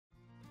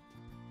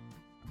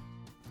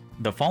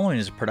The following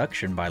is a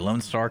production by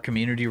Lone Star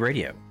Community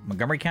Radio,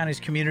 Montgomery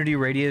County's community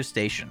radio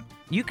station.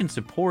 You can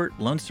support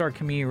Lone Star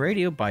Community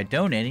Radio by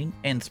donating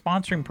and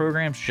sponsoring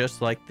programs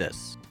just like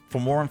this. For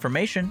more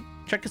information,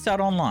 check us out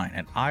online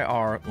at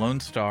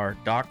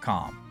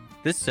irlonestar.com.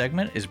 This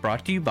segment is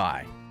brought to you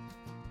by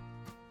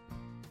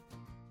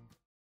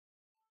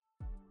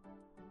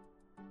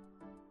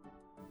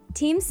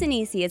Team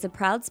Sinisi is a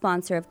proud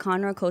sponsor of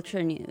Conroe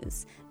Culture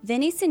News.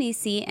 Vinny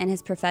Sinisi and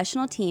his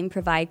professional team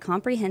provide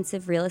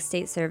comprehensive real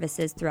estate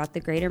services throughout the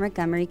greater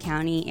Montgomery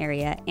County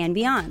area and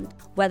beyond.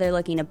 Whether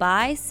looking to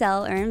buy,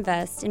 sell, or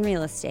invest in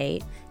real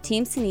estate,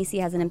 Team Sinisi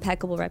has an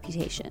impeccable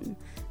reputation.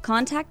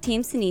 Contact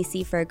Team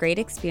Sinisi for a great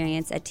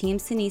experience at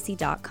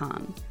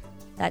teamsinisi.com.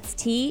 That's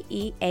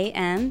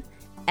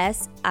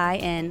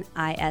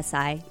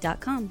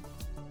TEAMSINISI.com.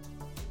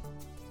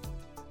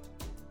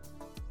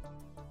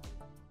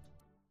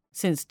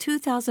 Since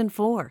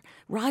 2004,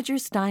 Roger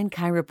Stein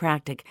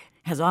Chiropractic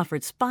has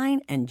offered spine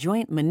and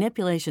joint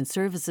manipulation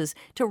services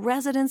to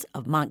residents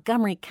of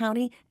Montgomery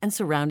County and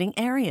surrounding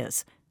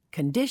areas.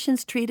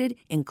 Conditions treated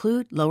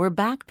include lower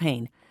back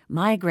pain,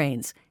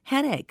 migraines,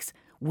 headaches,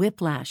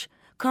 whiplash,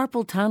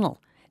 carpal tunnel,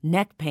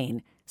 neck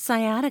pain,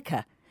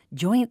 sciatica,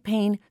 joint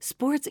pain,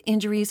 sports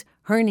injuries,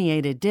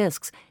 herniated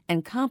discs,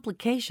 and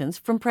complications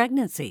from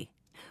pregnancy.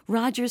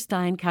 Roger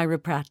Stein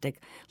Chiropractic,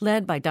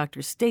 led by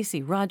Dr.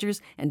 Stacy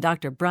Rogers and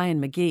Dr.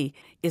 Brian McGee,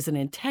 is an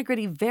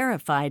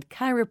integrity-verified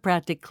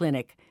chiropractic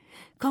clinic.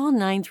 Call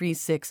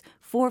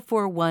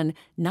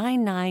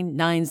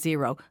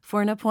 936-441-9990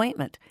 for an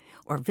appointment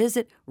or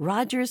visit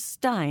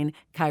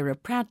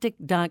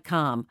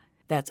rogerssteinchiropractic.com.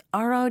 That's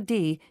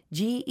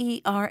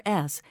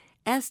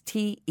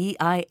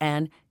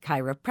RODGERSSTEIN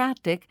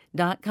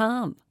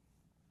chiropractic.com.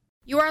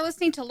 You are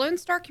listening to Lone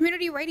Star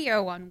Community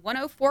Radio on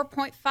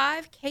 104.5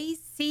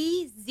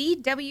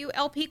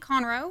 KCZWLP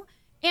Conroe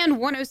and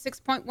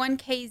 106.1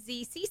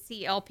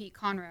 KZCCLP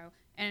Conroe,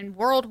 and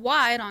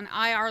worldwide on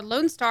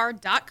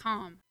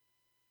irlonestar.com.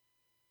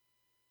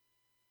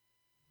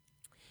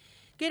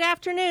 Good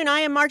afternoon. I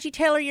am Margie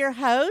Taylor, your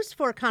host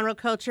for Conroe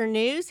Culture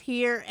News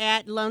here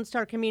at Lone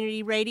Star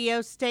Community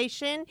Radio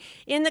Station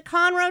in the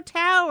Conroe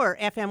Tower,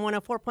 FM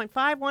 104.5,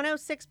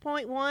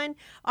 106.1,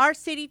 our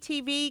city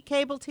TV,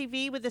 cable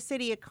TV with the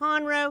city of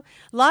Conroe,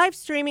 live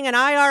streaming at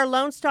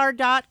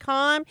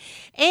irlonestar.com,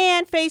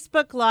 and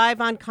Facebook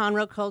Live on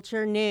Conroe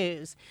Culture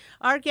News.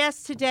 Our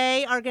guests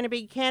today are going to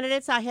be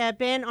candidates. I have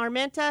Ben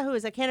Armenta, who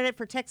is a candidate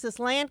for Texas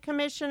Land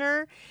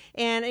Commissioner,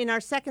 and in our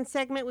second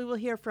segment, we will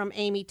hear from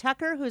Amy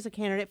Tucker, who is a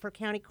candidate for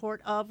County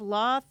Court of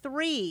Law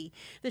 3.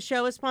 The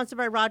show is sponsored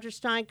by Roger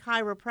Stein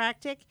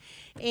Chiropractic,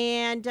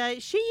 and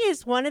she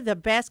is one of the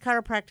best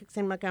chiropractics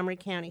in Montgomery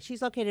County.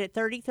 She's located at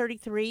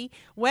 3033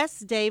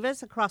 West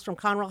Davis, across from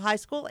Conroe High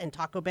School and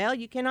Taco Bell.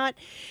 You cannot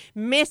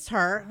miss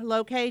her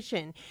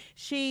location.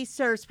 She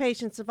serves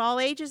patients of all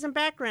ages and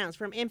backgrounds,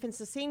 from infants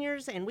to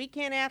seniors and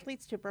weekend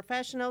athletes to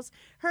professionals.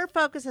 Her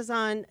focus is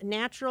on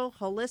natural,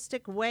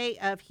 holistic way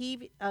of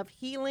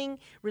healing,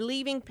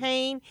 relieving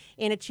pain,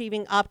 and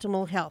achieving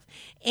optimal health.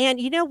 And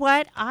you know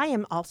what? I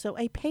am also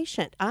a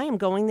patient. I am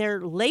going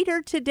there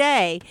later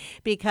today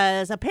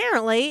because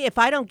apparently if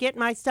I don't get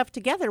my stuff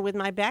together with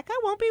my back, I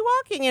won't be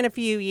walking in a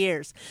few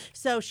years.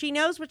 So she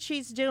knows what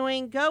she's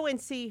doing. Go and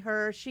see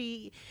her.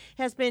 She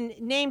has been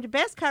named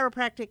Best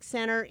Chiropractic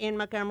Center in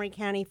Montgomery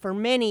County for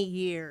many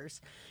years.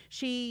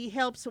 She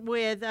helps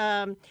with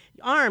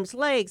arms,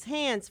 legs,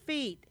 hands,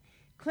 feet,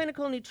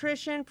 clinical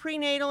nutrition,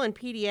 prenatal, and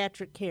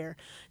pediatric care.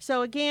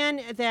 So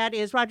again, that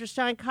is Roger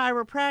Stein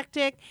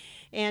Chiropractic,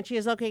 and she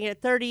is located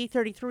at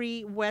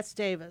 3033 West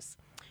Davis.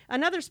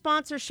 Another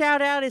sponsor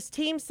shout out is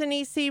Team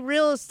Sinisi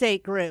Real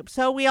Estate Group.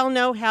 So we all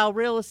know how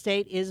real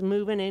estate is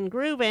moving and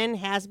grooving,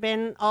 has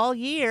been all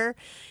year.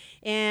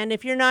 And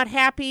if you're not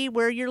happy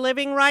where you're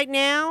living right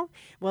now,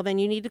 well, then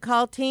you need to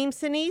call Team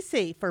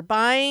Sinisi for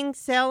buying,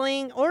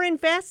 selling, or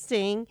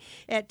investing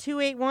at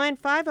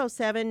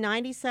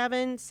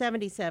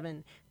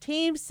 281-507-9777.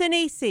 Team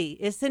Sinisi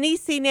is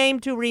Sinisi name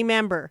to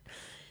remember.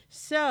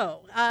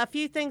 So, a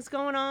few things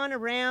going on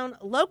around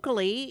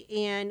locally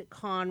in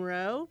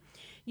Conroe.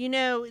 You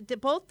know,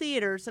 both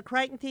theaters, the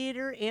Crichton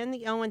Theater and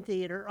the Owen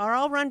Theater, are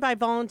all run by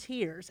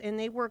volunteers, and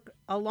they work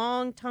a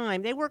long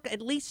time. They work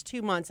at least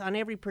 2 months on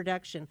every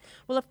production.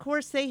 Well, of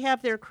course, they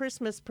have their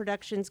Christmas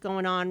productions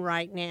going on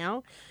right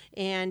now,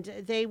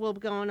 and they will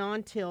be going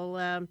on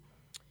till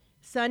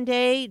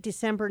Sunday,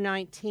 December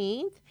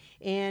 19th.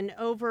 And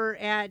over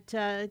at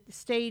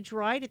Stage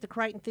Right at the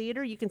Crichton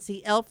Theater, you can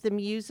see Elf the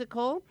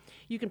Musical.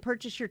 You can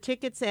purchase your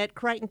tickets at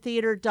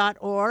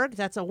crichtontheater.org.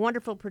 That's a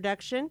wonderful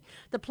production.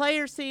 The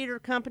Players Theater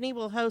Company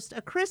will host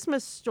A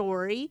Christmas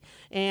Story,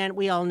 and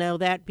we all know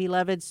that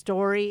beloved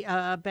story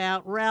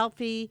about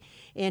Ralphie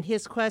and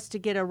his quest to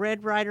get a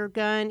Red Ryder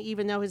gun,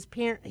 even though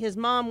his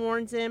mom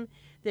warns him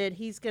that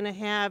he's going to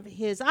have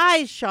his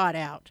eyes shot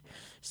out.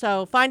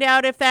 So find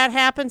out if that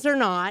happens or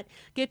not.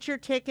 Get your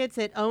tickets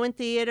at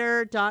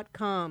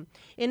owentheater.com.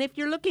 And if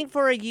you're looking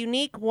for a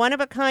unique,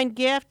 one-of-a-kind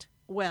gift,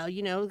 well,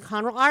 you know,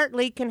 Conroe Art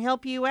League can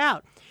help you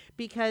out.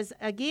 because,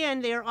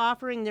 again, they're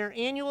offering their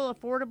annual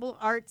affordable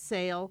art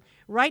sale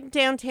right in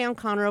downtown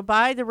Conroe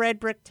by the Red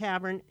Brick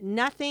Tavern.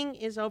 Nothing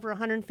is over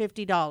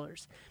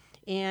 $150.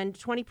 And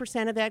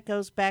 20% of that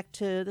goes back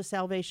to the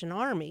Salvation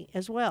Army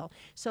as well.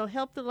 So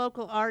help the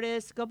local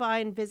artists. Go by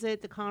and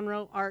visit the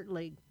Conroe Art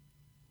League.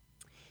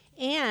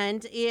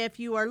 And if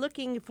you are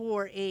looking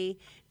for a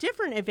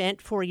different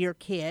event for your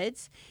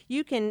kids,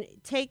 you can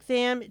take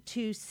them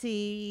to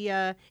see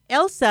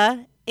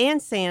Elsa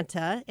and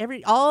Santa.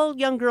 All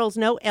young girls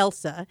know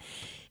Elsa.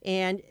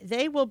 And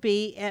they will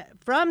be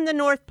from the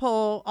North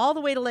Pole all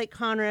the way to Lake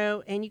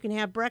Conroe, and you can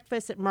have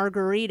breakfast at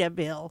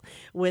Margaritaville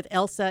with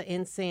Elsa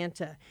and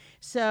Santa.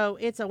 So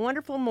it's a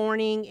wonderful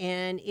morning,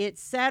 and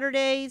it's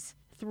Saturdays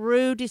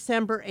through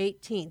December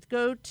 18th.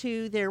 Go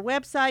to their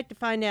website to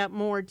find out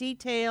more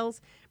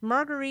details,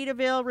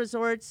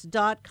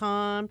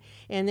 margaritavilleresorts.com,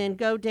 and then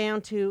go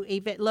down to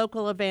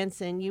local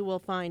events, and you will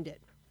find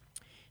it.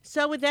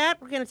 So with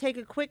that, we're going to take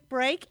a quick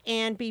break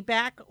and be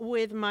back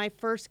with my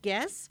first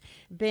guest,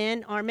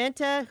 Ben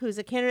Armenta, who's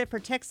a candidate for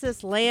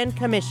Texas Land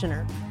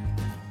Commissioner.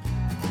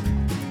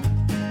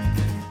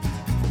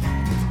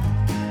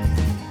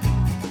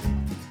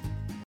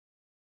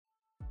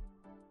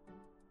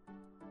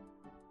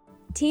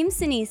 Team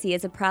Sinisi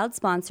is a proud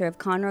sponsor of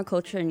Conroe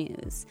Culture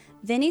News.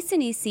 Vinny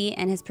Sinisi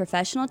and his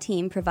professional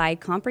team provide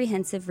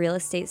comprehensive real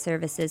estate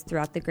services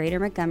throughout the greater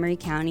Montgomery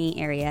County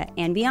area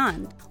and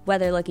beyond.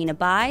 Whether looking to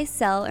buy,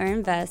 sell, or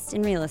invest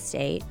in real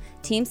estate,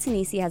 Team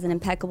Sinisi has an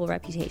impeccable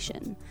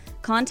reputation.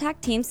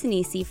 Contact Team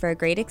Sinisi for a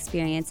great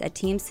experience at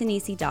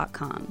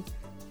teamsinisi.com.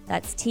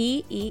 That's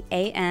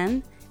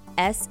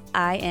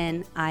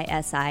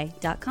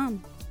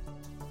TEAMSINISI.com.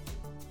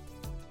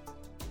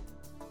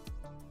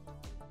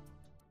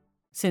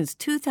 Since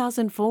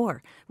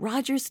 2004,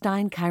 Roger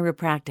Stein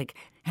Chiropractic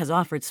has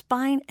offered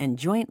spine and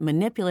joint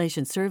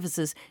manipulation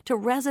services to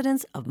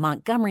residents of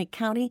Montgomery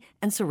County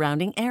and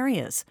surrounding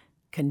areas.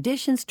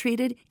 Conditions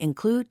treated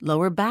include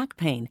lower back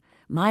pain,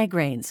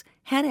 migraines,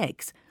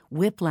 headaches,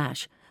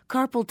 whiplash,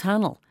 carpal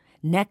tunnel,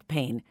 neck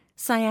pain,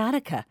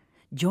 sciatica,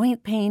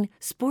 joint pain,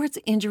 sports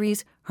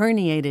injuries,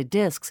 herniated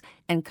discs,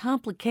 and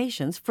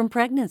complications from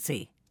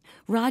pregnancy.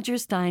 Roger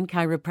Stein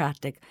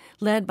Chiropractic,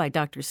 led by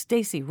Dr.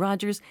 Stacy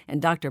Rogers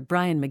and Dr.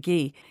 Brian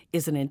McGee,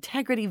 is an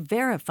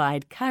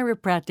integrity-verified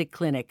chiropractic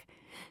clinic.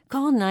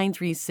 Call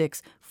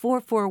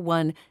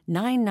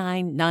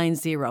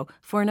 936-441-9990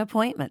 for an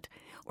appointment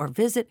or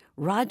visit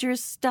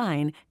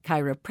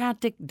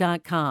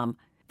rogerssteinchiropractic.com.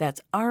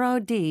 That's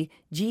RODGERSSTEIN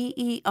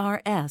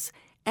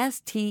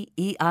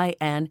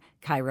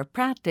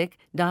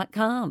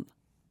chiropractic.com.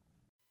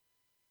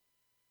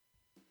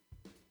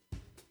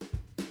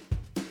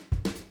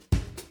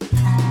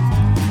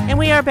 And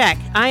we are back.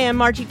 I am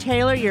Margie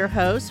Taylor, your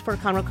host for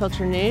Conroe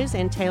Culture News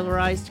and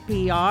Taylorized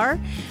PR.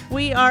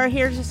 We are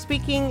here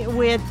speaking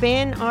with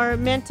Ben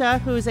Armenta,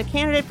 who is a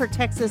candidate for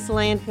Texas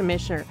Land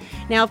Commissioner.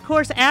 Now, of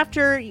course,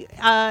 after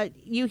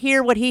you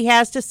hear what he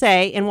has to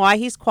say and why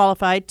he's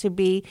qualified to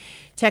be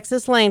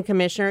Texas Land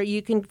Commissioner,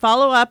 you can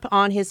follow up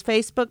on his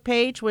Facebook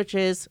page, which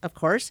is, of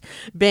course,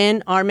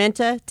 Ben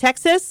Armenta,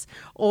 Texas,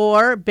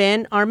 or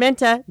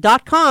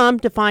benarmenta.com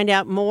to find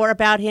out more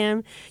about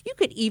him. You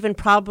could even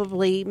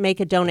probably make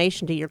a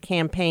donation to your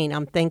campaign,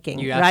 I'm thinking.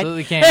 You right?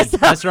 absolutely can. So,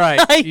 that's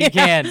right. You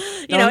can.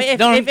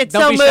 If it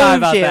so be shy moves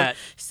about you. that.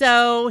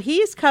 So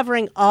he's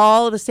covering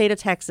all of the state of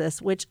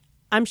Texas, which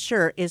I'm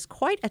sure is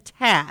quite a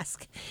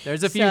task.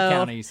 There's a few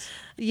counties.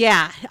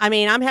 Yeah. I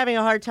mean, I'm having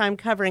a hard time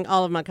covering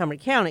all of Montgomery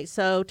County.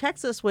 So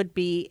Texas would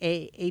be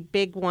a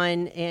big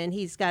one, and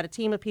he's got a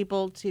team of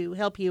people to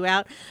help you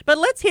out. But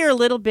let's hear a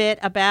little bit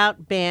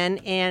about Ben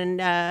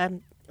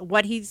and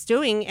what he's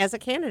doing as a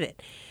candidate.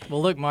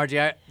 Well, look,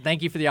 Margie,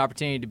 thank you for the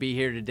opportunity to be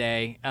here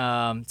today.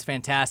 It's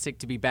fantastic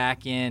to be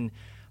back in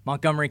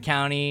Montgomery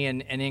County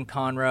and in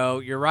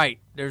Conroe. You're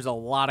right. There's a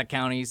lot of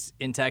counties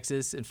in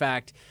Texas. In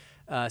fact,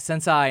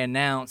 since I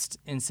announced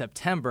in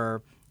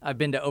September, I've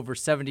been to over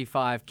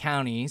 75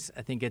 counties.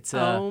 I think it's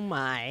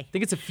I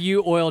think it's a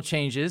few oil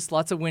changes,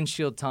 lots of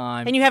windshield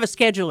time. And you have a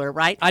scheduler,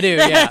 right? I do,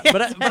 yeah.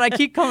 but I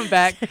keep coming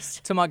back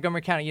to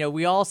Montgomery County. You know,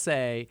 we all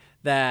say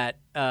that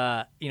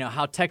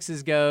how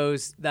Texas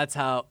goes, that's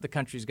how the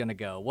country's going to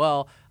go.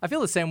 Well, I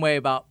feel the same way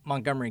about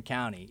Montgomery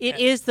County. It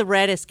is the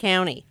reddest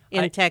county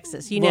in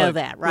Texas. You know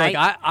that, right?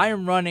 Look, I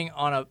am running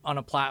on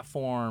a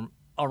platform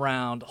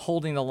around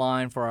holding the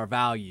line for our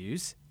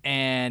values.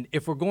 And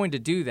if we're going to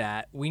do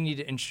that, we need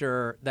to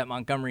ensure that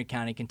Montgomery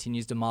County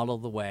continues to model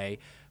the way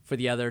for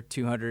the other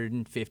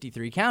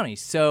 253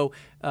 counties. So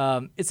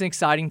it's an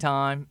exciting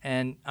time,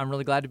 and I'm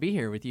really glad to be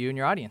here with you and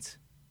your audience.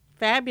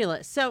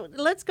 Fabulous. So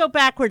let's go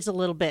backwards a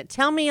little bit.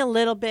 Tell me a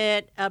little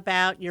bit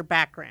about your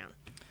background.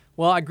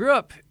 Well, I grew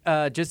up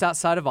just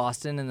outside of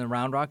Austin in the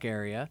Round Rock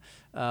area.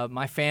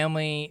 My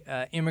family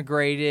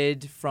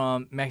immigrated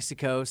from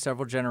Mexico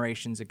several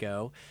generations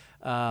ago.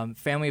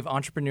 Family of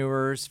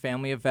entrepreneurs,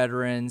 family of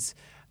veterans.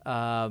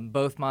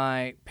 Both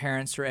my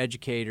parents are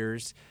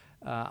educators.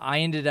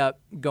 I ended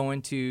up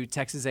going to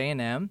Texas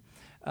A&M,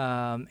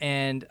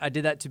 and I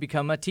did that to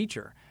become a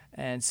teacher.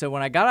 And so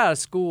when I got out of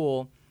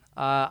school,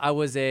 I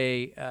was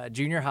a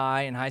junior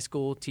high and high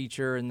school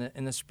teacher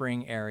in the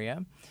Spring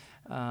area.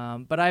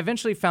 But I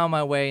eventually found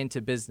my way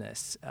into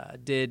business,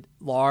 did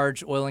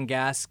large oil and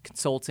gas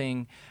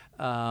consulting.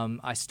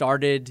 I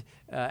started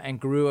and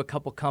grew a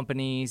couple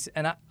companies,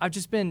 and I've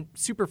just been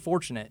super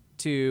fortunate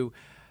to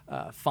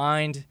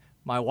find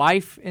my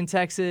wife in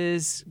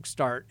Texas,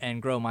 start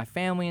and grow my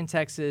family in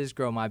Texas,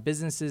 grow my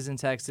businesses in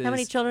Texas. How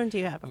many children do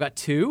you have? I've got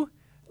 2.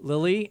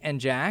 Lily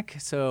and Jack.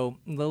 So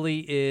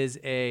Lily is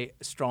a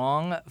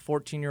strong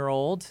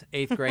 14-year-old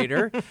 8th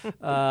grader,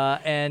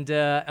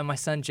 and my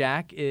son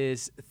Jack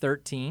is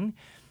 13,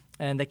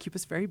 and they keep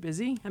us very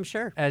busy. I'm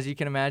sure, as you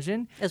can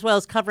imagine, as well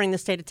as covering the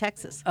state of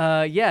Texas.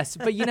 Yes,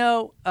 but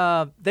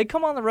they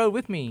come on the road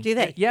with me. Do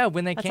they? Yeah,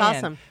 when they That's can.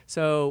 awesome.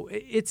 So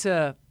it's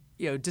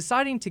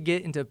deciding to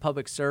get into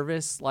public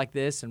service like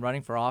this and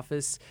running for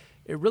office.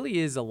 It really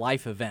is a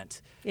life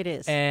event. It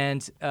is,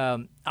 and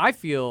I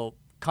feel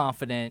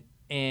confident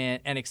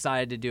and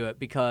excited to do it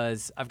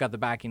because I've got the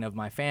backing of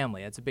my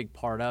family. That's a big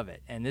part of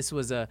it. And this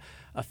was a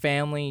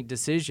family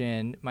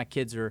decision. My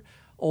kids are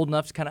old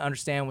enough to kind of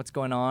understand what's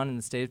going on in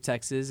the state of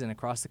Texas and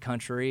across the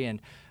country.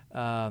 And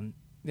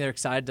they're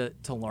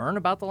excited to learn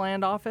about the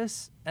land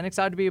office and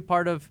excited to be a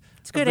part of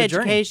it's good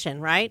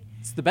education, right?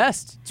 It's the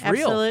best. It's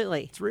real.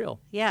 Absolutely. It's real.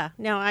 Yeah.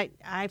 No,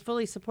 I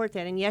fully support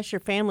that. And yes, your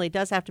family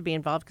does have to be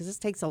involved because this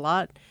takes a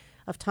lot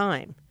of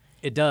time.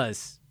 It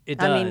does. It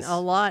does. I mean, a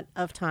lot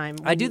of time.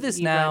 I do this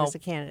you now run as a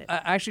candidate.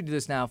 I actually do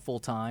this now full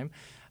time,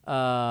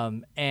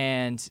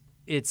 and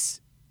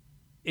it's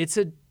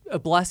a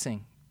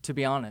blessing, to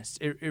be honest.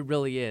 It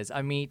really is.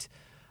 I meet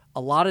a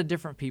lot of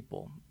different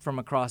people from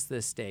across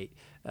this state,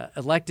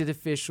 elected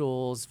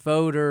officials,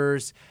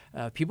 voters,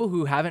 people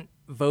who haven't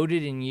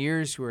voted in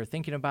years, who are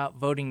thinking about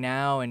voting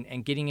now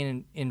and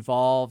getting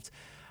involved.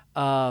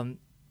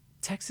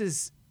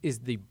 Texas is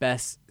the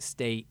best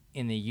state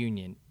in the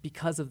union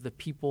because of the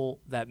people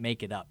that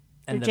make it up.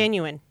 And they're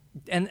genuine.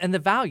 And the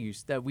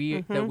values that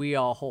we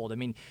all hold. I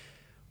mean,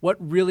 what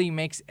really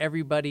makes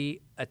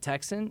everybody a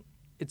Texan,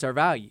 it's our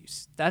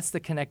values. That's the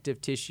connective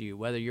tissue,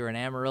 whether you're in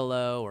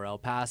Amarillo or El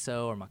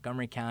Paso or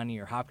Montgomery County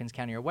or Hopkins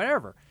County or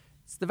whatever.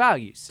 It's the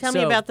values. Tell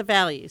me about the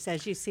values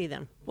as you see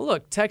them. Well,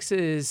 look,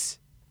 Texas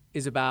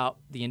is about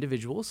the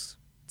individuals.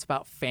 It's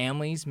about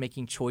families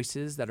making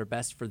choices that are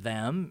best for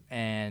them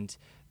and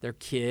their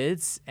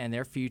kids and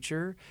their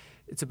future.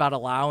 It's about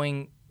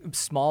allowing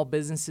small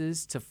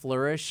businesses to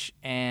flourish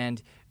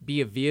and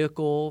be a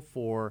vehicle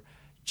for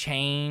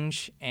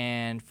change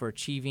and for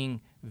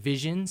achieving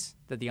visions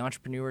that the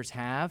entrepreneurs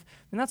have.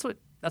 And that's what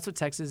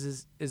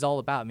Texas is all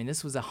about. I mean,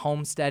 this was a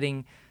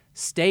homesteading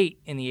state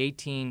in the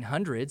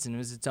 1800s, and it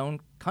was its own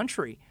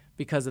country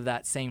because of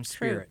that same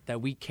spirit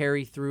that we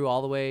carry through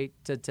all the way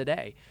to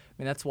today. I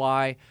mean, that's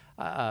why,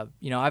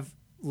 I've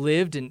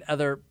lived in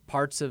other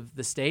parts of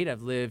the state.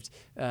 I've lived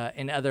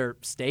in other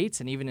states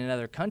and even in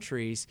other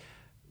countries.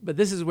 But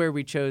this is where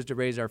we chose to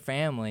raise our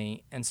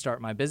family and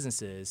start my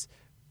businesses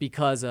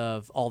because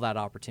of all that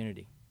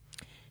opportunity.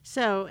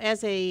 So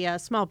as a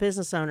small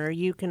business owner,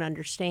 you can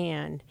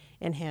understand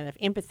and have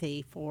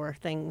empathy for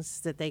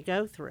things that they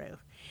go through.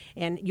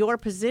 And your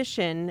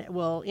position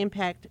will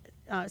impact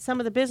some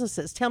of the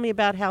businesses. Tell me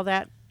about how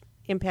that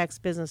impacts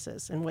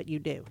businesses and what you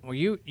do. Well,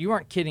 you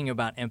aren't kidding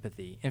about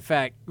empathy. In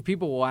fact,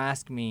 people will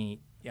ask me,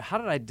 how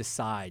did I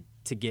decide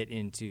to get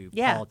into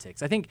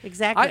politics? I think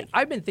exactly.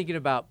 I've been thinking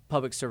about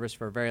public service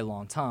for a very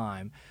long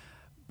time,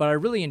 but I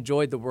really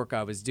enjoyed the work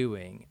I was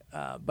doing.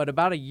 But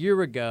about a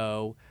year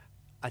ago,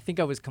 I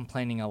think I was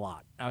complaining a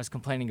lot. I was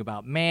complaining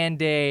about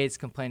mandates,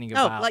 complaining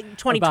about like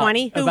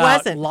 2020. Who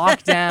about wasn't?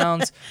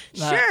 Lockdowns.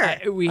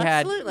 Sure, we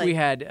absolutely.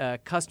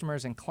 had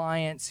customers and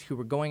clients who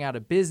were going out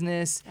of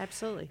business.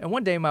 Absolutely. And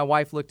one day, my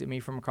wife looked at me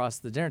from across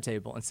the dinner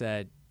table and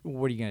said,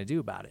 "What are you going to do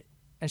about it?"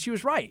 And she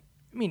was right.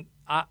 I mean,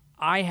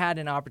 I had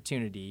an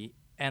opportunity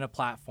and a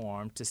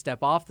platform to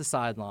step off the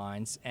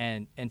sidelines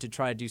and to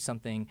try to do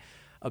something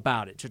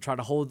about it, to try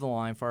to hold the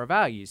line for our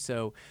values.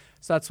 So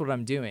that's what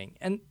I'm doing.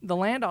 And the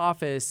land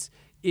office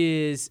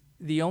is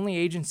the only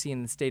agency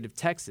in the state of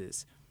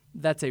Texas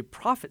that's a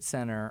profit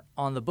center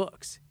on the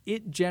books.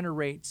 It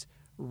generates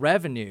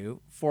revenue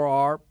for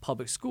our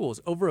public schools,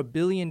 over $1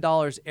 billion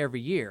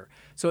every year.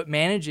 So it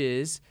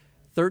manages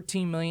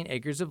 13 million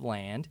acres of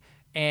land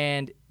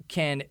and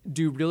can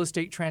do real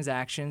estate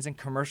transactions and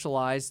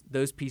commercialize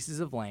those pieces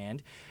of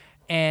land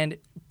and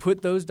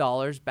put those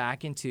dollars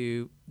back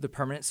into the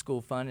permanent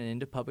school fund and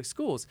into public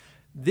schools.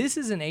 This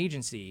is an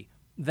agency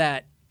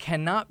that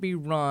cannot be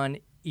run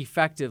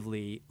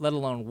effectively, let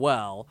alone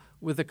well,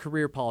 with a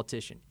career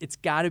politician. It's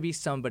got to be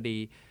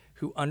somebody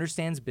who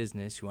understands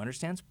business, who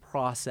understands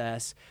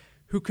process,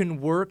 who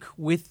can work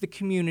with the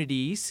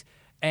communities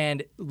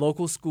and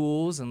local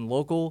schools and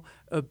local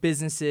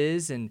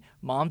businesses and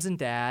moms and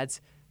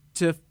dads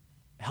to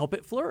help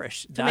it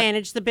flourish. To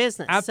manage the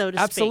business, so to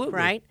absolutely, speak,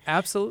 right?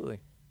 Absolutely.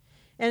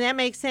 And that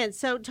makes sense.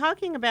 So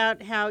talking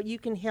about how you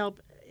can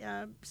help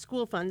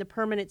school fund, the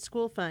permanent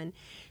school fund.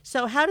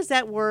 So how does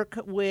that work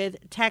with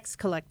tax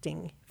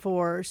collecting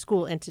for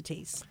school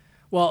entities?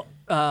 Well,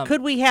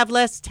 Could we have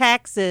less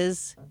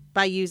taxes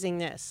by using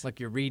this? look,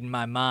 you're reading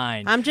my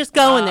mind. I'm just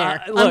going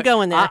there. Look, I'm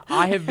going there.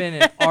 I have been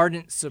an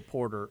ardent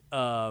supporter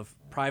of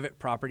private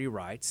property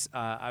rights.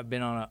 I've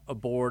been on a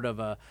board of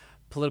a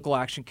political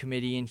action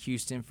committee in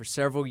Houston for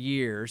several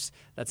years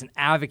that's an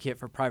advocate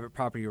for private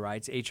property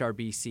rights,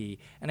 HRBC.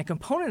 And a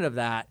component of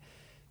that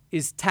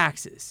is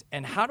taxes.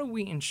 And how do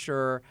we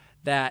ensure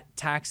that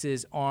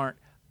taxes aren't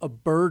a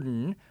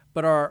burden,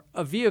 but are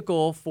a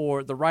vehicle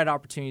for the right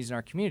opportunities in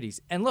our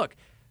communities? And look,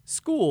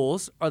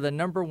 schools are the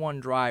number one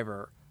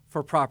driver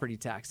for property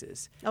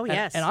taxes. Oh,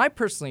 yes. And I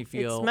personally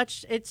feel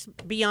it's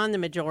beyond the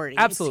majority.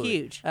 absolutely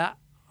It's huge.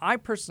 I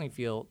personally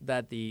feel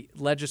that the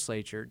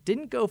legislature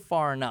didn't go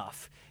far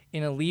enough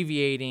in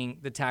alleviating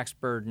the tax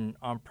burden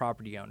on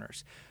property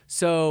owners.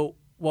 So,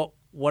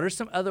 what are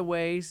some other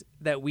ways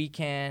that we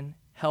can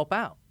help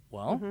out?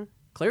 Well,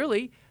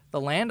 clearly,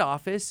 the land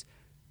office,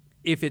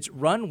 if it's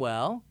run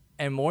well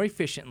and more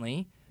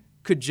efficiently,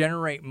 could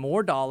generate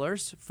more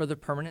dollars for the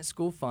permanent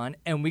school fund,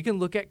 and we can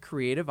look at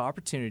creative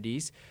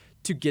opportunities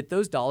to get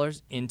those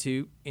dollars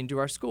into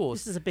our schools.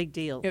 This is a big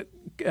deal.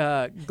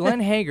 Glenn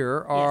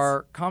Hager,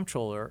 our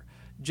comptroller,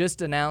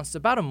 just announced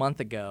about a month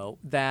ago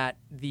that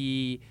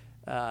the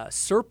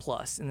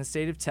surplus in the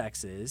state of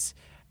Texas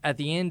at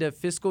the end of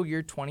fiscal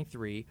year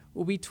 23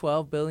 will be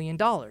 $12 billion.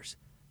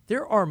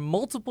 There are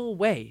multiple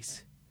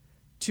ways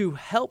to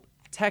help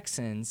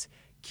Texans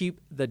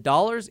keep the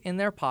dollars in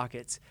their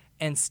pockets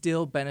and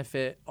still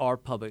benefit our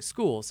public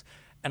schools.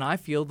 And I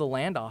feel the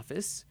land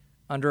office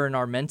under an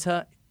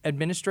Armenta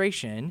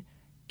administration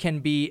can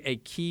be a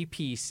key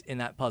piece in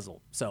that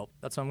puzzle. So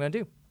that's what I'm going to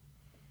do.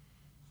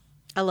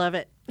 I love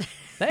it. I'm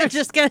Thanks.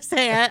 just going to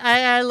say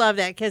I love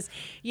that because,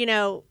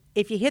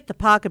 if you hit the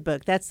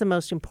pocketbook, that's the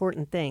most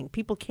important thing.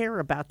 People care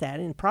about that,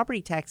 and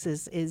property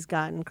taxes is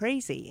gotten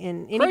crazy.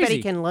 And anybody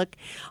Crazy. can look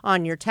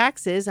on your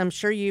taxes. I'm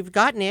sure you've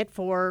gotten it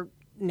for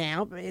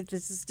now.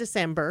 This is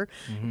December,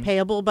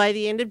 payable by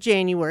the end of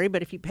January.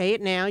 But if you pay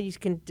it now, you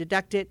can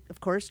deduct it, of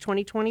course,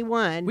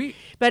 2021.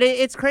 But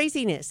it's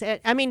craziness.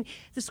 I mean,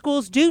 the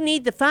schools do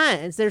need the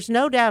funds. There's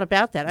no doubt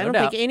about that. I don't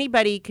think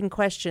anybody can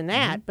question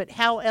that. But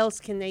how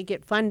else can they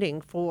get funding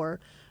for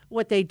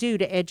what they do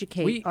to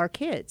educate our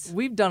kids?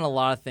 We've done a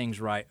lot of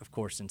things right, of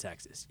course, in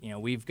Texas.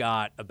 We've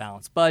got a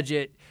balanced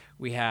budget.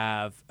 We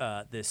have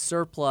this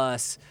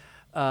surplus,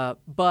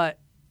 but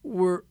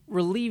we're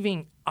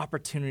leaving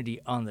opportunity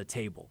on the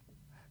table.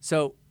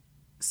 So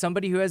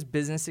somebody who has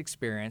business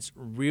experience,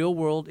 real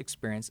world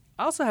experience,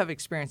 I also have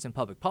experience in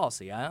public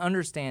policy. I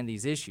understand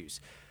these issues,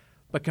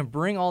 but can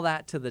bring all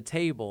that to the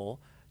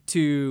table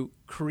to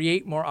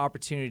create more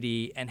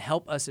opportunity and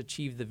help us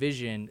achieve the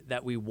vision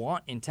that we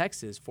want in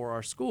Texas for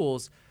our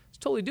schools. It's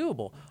totally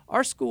doable.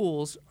 Our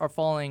schools are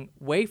falling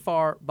way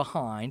far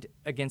behind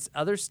against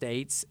other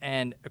states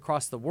and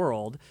across the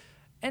world,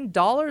 and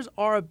dollars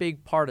are a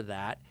big part of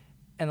that,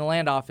 and the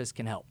land office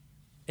can help.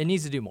 It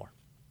needs to do more.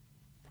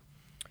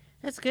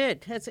 That's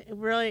good. That's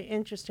really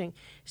interesting.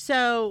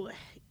 So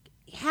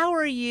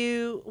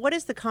what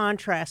is the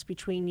contrast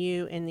between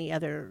you and the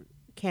other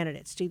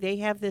candidates? Do they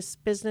have this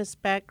business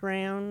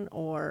background,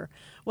 or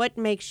what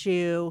makes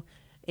you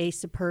a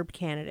superb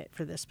candidate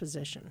for this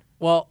position?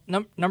 Well,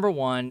 number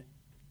one,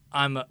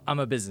 I'm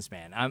a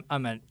businessman.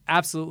 I'm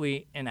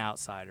absolutely an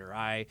outsider.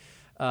 I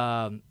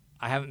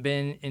haven't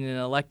been in an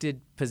elected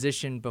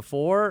position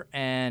before,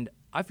 and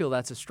I feel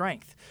that's a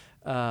strength.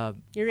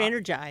 You're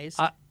energized.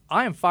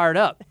 I am fired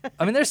up.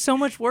 I mean, there's so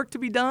much work to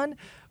be done,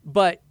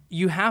 but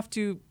you have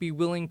to be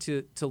willing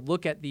to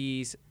look at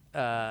these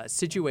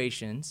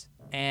situations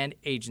and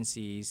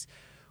agencies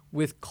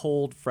with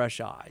cold, fresh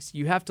eyes.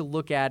 You have to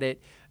look at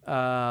it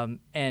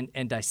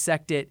and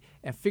dissect it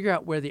and figure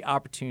out where the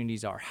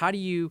opportunities are. How do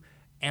you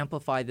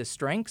amplify the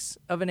strengths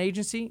of an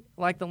agency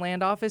like the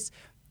land office,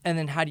 and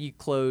then how do you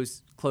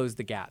close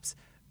the gaps?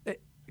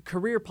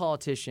 Career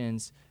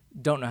politicians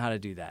don't know how to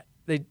do that.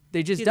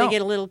 They just don't. They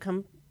get a little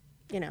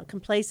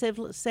complacent,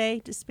 let's say,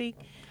 to speak.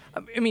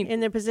 I mean, in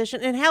their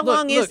position. And how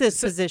long is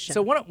this position?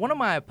 So one of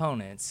my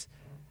opponents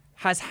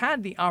has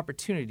had the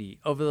opportunity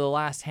over the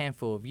last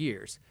handful of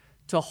years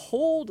to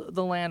hold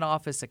the land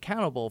office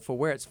accountable for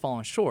where it's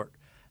fallen short.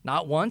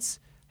 Not once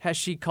has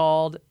she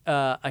called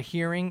a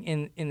hearing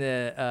in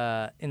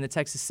the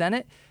Texas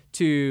Senate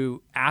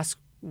to ask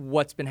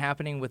what's been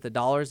happening with the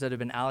dollars that have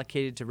been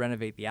allocated to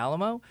renovate the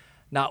Alamo.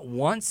 Not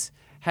once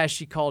has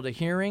she called a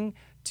hearing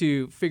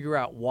to figure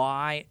out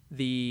why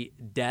the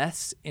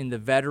deaths in the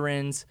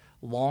veterans'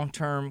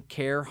 long-term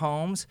care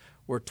homes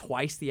were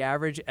twice the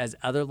average as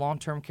other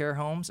long-term care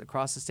homes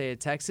across the state of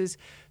Texas.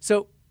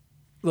 So,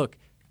 look,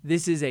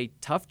 this is a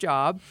tough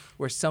job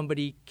where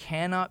somebody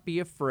cannot be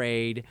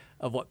afraid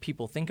of what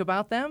people think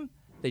about them.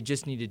 They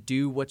just need to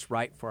do what's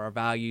right for our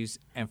values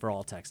and for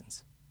all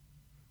Texans.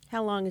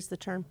 How long is the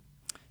term?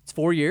 It's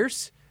 4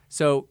 years.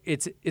 So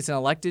it's an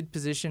elected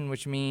position,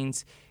 which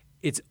means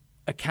it's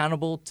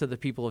accountable to the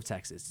people of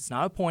Texas. It's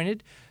not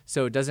appointed,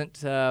 so it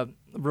doesn't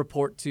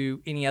report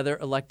to any other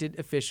elected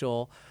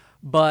official.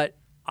 But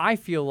I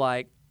feel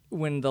like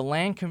when the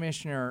land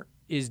commissioner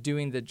is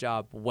doing the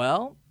job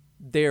well,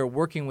 they're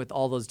working with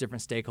all those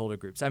different stakeholder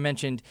groups. I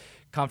mentioned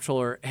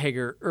Comptroller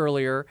Hager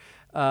earlier,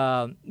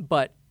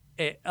 but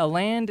a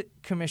land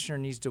commissioner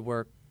needs to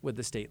work with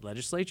the state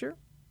legislature.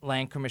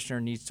 Land commissioner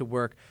needs to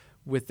work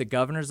with the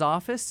governor's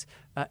office.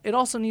 It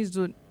also needs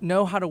to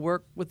know how to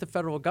work with the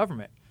federal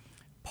government.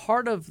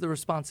 Part of the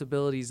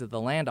responsibilities of the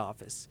land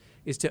office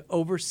is to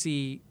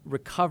oversee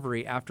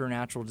recovery after a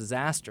natural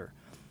disaster.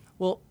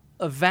 Well,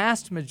 a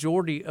vast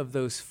majority of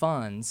those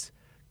funds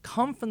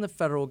come from the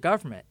federal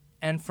government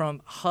and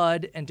from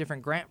HUD and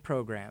different grant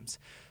programs.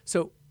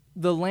 So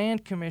the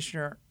land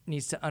commissioner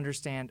needs to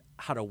understand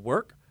how to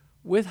work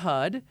with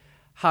HUD,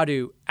 how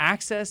to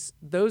access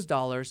those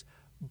dollars,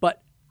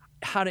 but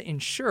how to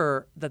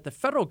ensure that the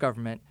federal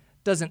government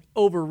doesn't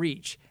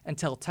overreach and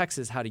tell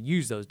Texas how to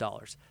use those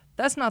dollars.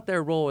 That's not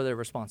their role or their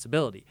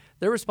responsibility.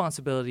 Their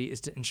responsibility is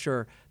to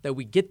ensure that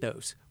we get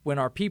those when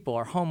our people,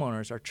 our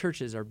homeowners, our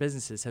churches, our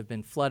businesses have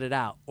been flooded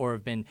out or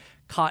have been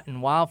caught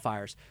in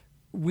wildfires.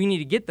 We need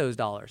to get those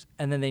dollars,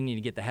 and then they need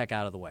to get the heck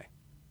out of the way.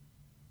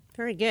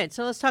 Very good.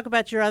 So let's talk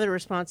about your other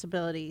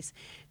responsibilities.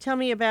 Tell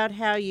me about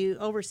how you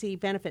oversee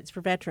benefits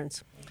for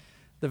veterans.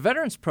 The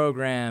Veterans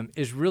Program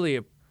is really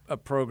a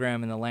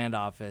program in the land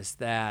office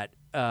that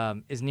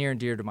is near and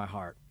dear to my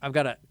heart. I've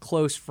got a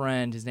close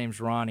friend. His name's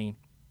Ronnie.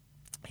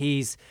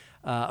 He's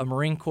a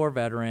Marine Corps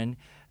veteran.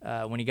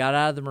 When he got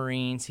out of the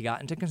Marines, he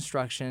got into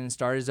construction and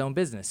started his own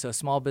business, so a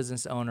small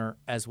business owner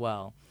as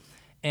well.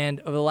 And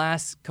over the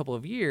last couple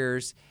of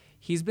years,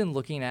 he's been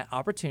looking at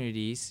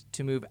opportunities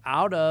to move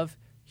out of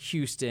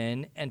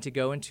Houston and to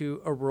go into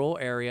a rural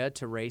area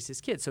to raise his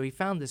kids. So he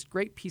found this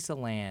great piece of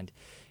land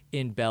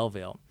in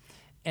Belleville.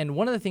 And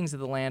one of the things that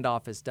the land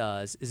office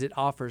does is it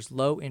offers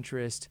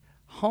low-interest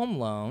home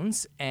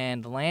loans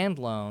and land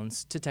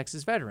loans to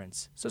Texas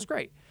veterans. So it's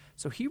great.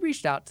 So he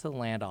reached out to the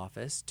land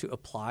office to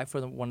apply for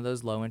one of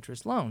those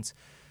low-interest loans.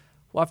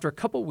 Well, after a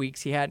couple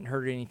weeks, he hadn't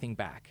heard anything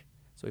back.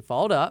 So he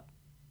followed up,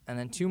 and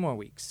then 2 more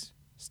weeks,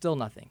 still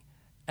nothing.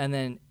 And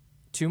then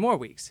 2 more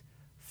weeks,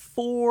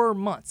 4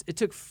 months. It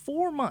took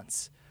 4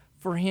 months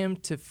for him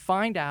to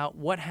find out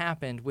what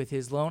happened with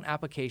his loan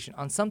application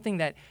on something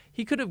that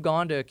he could have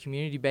gone to a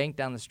community bank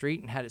down the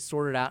street and had it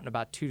sorted out in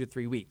about 2 to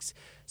 3 weeks.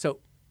 So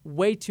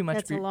way too much.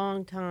 That's a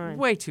long time.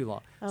 Way too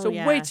long.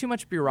 Way too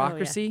much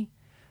bureaucracy.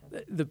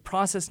 The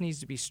process needs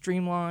to be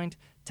streamlined.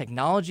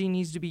 Technology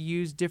needs to be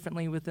used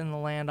differently within the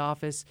land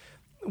office.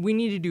 We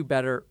need to do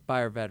better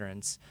by our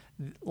veterans.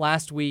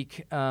 Last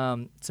week,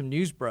 some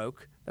news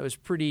broke that was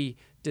pretty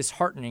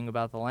disheartening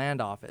about the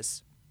land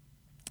office.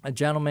 A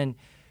gentleman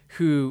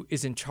who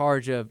is in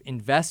charge of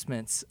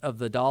investments of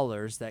the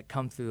dollars that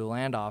come through the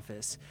land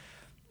office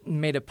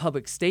made a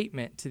public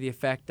statement to the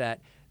effect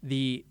that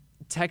the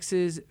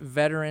Texas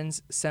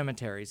veterans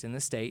cemeteries in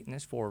the state, and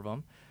there's 4 of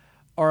them,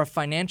 are a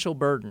financial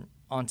burden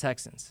on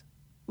Texans.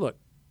 Look,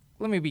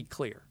 let me be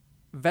clear.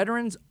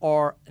 Veterans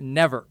are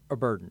never a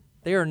burden.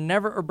 They are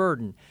never a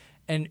burden.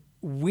 And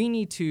we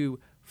need to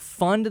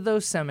fund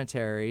those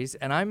cemeteries.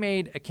 And I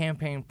made a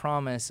campaign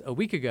promise a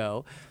week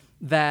ago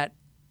that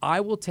I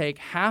will take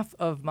half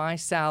of my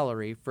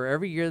salary for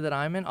every year that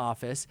I'm in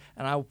office,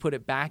 and I will put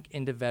it back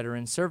into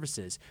veteran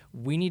services.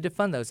 We need to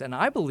fund those. And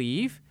I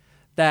believe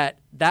that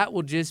that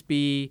will just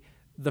be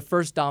the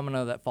first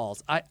domino that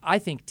falls. I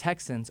think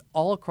Texans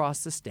all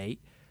across the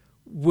state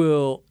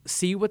will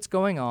see what's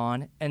going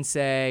on and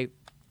say,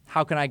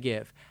 how can I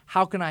give?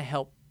 How can I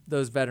help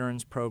those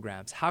veterans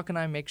programs? How can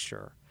I make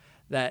sure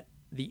that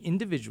the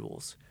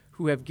individuals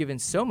who have given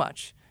so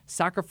much,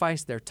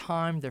 sacrificed their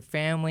time, their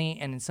family,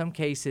 and in some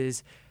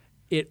cases,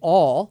 it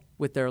all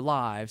with their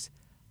lives,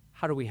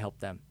 how do we help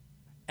them?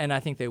 And I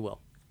think they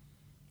will.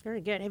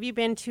 Very good. Have you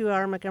been to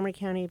our Montgomery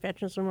County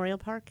Veterans Memorial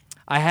Park?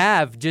 I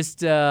have,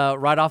 just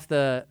right off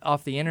the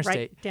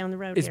interstate. Right down the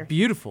road It's here.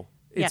 beautiful.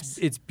 Yes.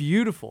 It's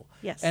beautiful.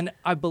 Yes. And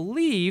I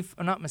believe,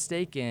 I'm not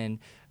mistaken,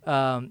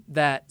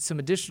 that some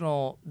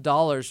additional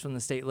dollars from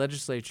the state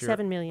legislature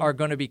 $7 million. are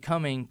going to be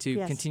coming to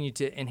Yes. continue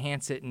to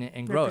enhance it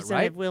and grow it, right?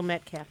 Representative Will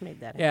Metcalf made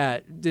that happen. Yeah,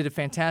 did a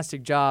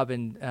fantastic job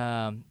in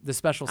the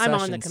special I'm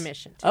sessions. on the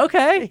commission, too.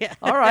 Okay. Yeah.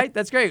 All right.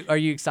 That's great. Are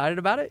you excited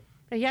about it?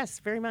 Yes,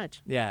 very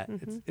much. Yeah,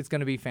 it's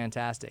going to be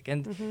fantastic.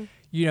 And,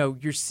 you know,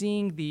 you're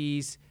seeing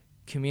these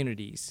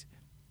communities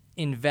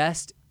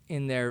invest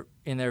in their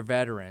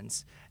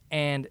veterans.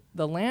 And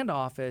the land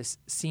office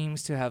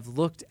seems to have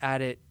looked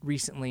at it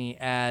recently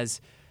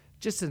as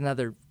just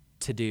another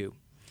to-do.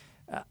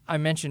 I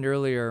mentioned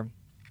earlier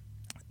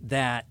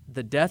that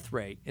the death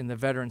rate in the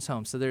veterans'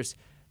 homes, so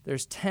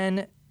there's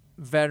 10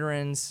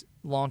 veterans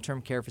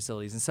long-term care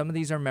facilities, and some of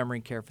these are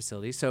memory care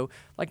facilities, so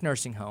like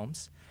nursing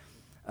homes.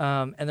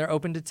 And they're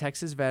open to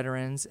Texas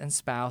veterans and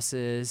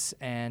spouses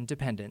and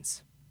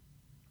dependents.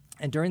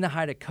 And during the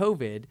height of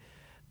COVID,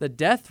 the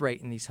death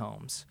rate in these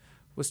homes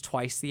was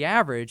twice the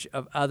average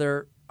of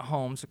other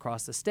homes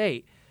across the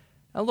state.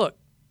 Now, look,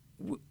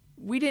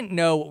 we didn't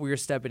know what we were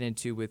stepping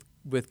into with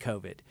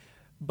COVID,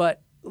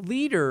 but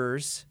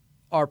leaders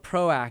are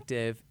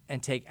proactive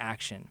and take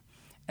action.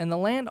 And the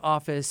land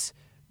office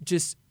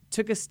just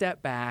took a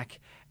step back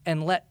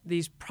and let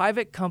these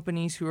private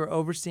companies who are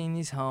overseeing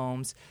these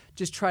homes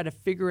just try to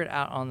figure it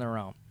out on their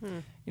own.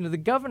 You know, the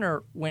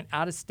governor went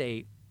out of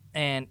state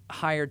and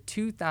hired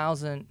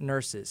 2,000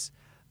 nurses.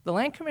 The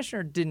land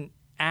commissioner didn't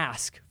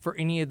ask for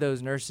any of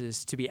those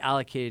nurses to be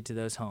allocated to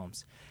those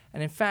homes.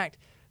 And in fact,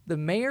 the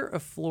mayor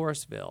of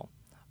Floresville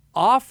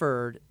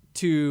offered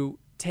to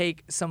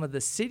take some of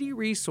the city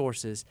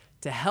resources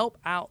to help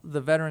out the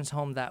veterans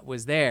home that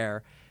was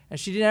there, and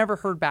she never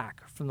heard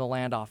back from the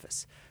land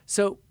office.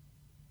 So,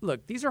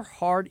 look, these are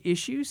hard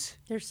issues.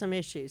 There's some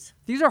issues.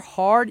 These are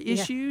hard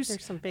issues.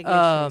 There's some big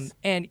issues.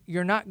 And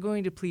you're not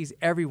going to please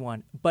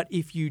everyone. But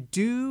if you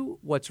do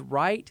what's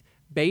right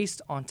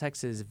based on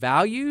Texas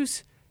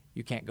values,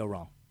 you can't go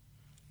wrong.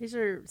 These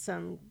are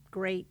some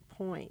great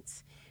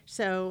points.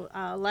 So,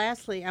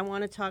 lastly, I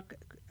want to talk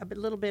a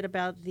little bit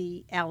about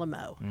the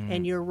Alamo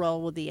and your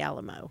role with the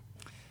Alamo.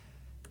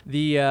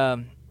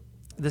 The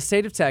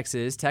state of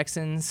Texas,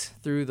 Texans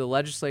through the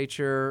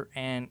legislature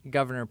and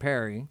Governor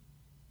Perry,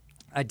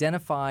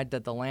 identified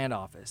that the land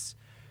office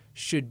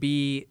should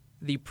be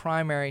the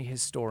primary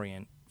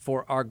historian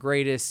for our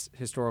greatest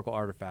historical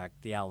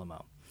artifact, the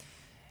Alamo.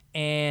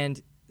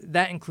 And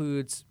that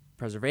includes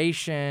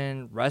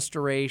preservation,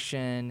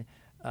 restoration,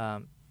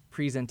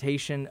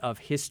 presentation of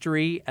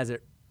history as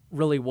it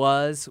really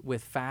was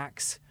with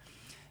facts.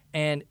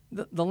 And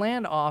the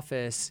land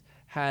office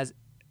has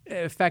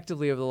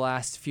effectively over the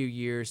last few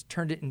years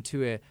turned it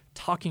into a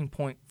talking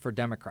point for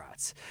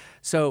Democrats.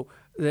 So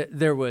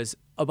there was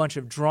a bunch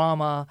of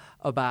drama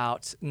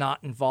about not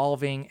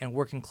involving and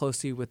working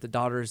closely with the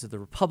Daughters of the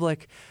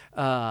Republic.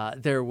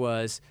 There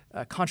was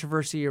a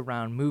controversy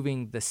around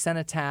moving the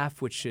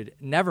cenotaph, which should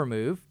never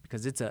move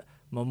because it's a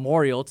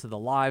memorial to the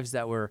lives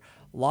that were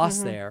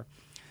lost there.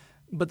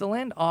 But the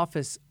land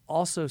office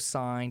also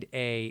signed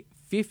a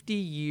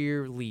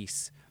 50-year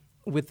lease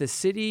with the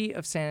city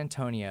of San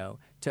Antonio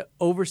to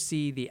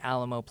oversee the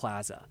Alamo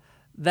Plaza.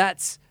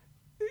 That's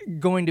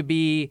going to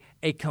be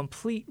a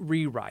complete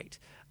rewrite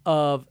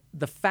of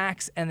the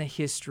facts and the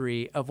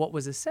history of what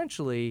was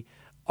essentially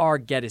our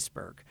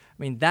Gettysburg.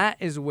 I mean, that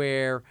is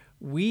where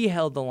we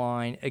held the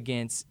line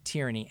against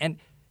tyranny. And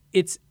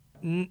it's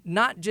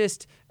not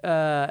just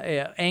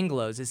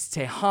Anglos, it's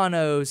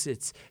Tejanos,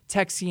 it's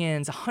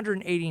Texians,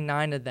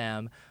 189 of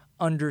them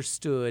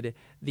understood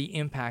the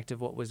impact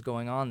of what was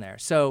going on there.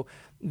 So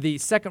the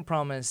second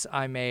promise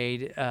I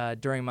made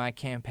during my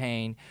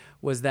campaign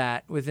was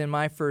that within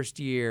my first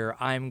year,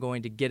 I'm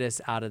going to get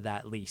us out of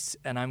that lease,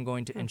 and I'm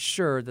going to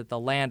ensure that the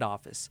land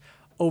office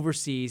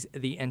oversees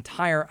the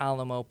entire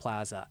Alamo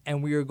Plaza,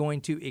 and we are going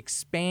to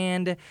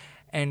expand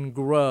and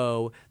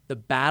grow the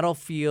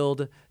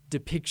battlefield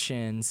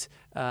depictions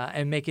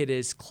and make it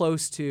as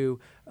close to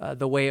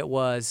the way it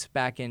was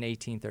back in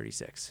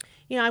 1836.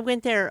 You know, I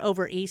went there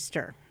over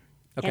Easter,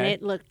 Okay. and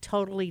it looked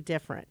totally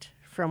different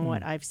from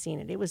what I've seen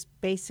it. It was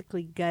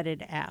basically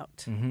gutted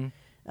out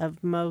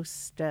of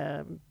most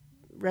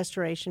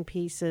restoration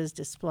pieces,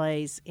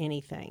 displays,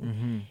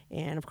 anything.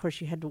 And, of course,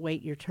 you had to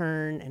wait your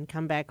turn and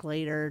come back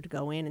later to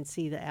go in and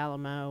see the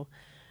Alamo.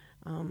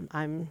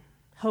 I'm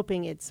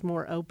hoping it's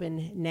more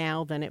open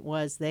now than it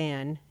was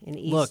then in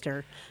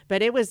Easter.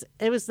 But it was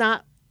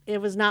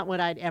not what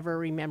I'd ever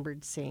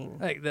remembered seeing.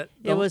 Like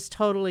it was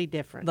totally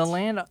different. The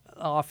land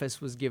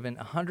office was given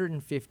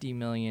 $150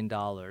 million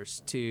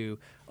to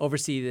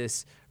oversee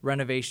this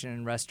renovation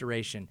and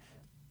restoration.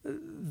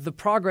 The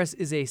progress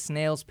is a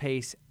snail's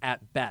pace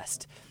at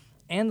best.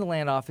 And the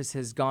land office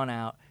has gone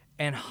out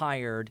and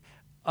hired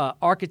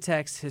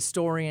architects,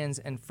 historians,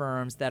 and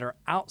firms that are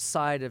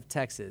outside of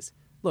Texas.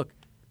 Look,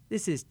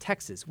 this is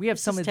Texas. We have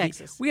some of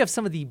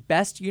the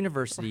best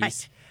universities.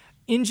 Right.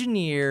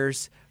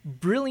 Engineers,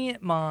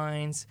 brilliant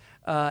minds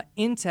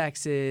in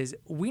Texas.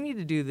 We need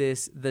to do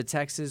this the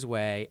Texas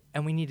way,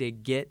 and we need to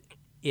get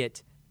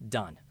it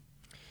done.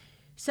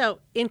 So,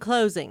 in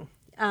closing,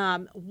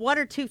 what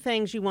are two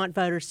things you want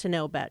voters to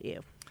know about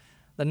you?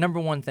 The number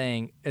one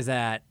thing is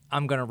that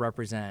I'm going to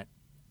represent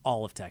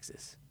all of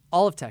Texas.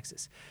 All of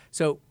Texas.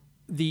 So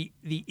the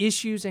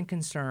issues and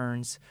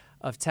concerns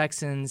of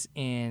Texans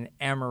in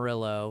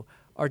Amarillo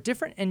are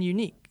different and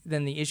unique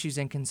than the issues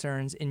and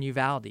concerns in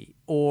Uvalde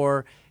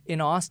or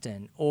in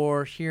Austin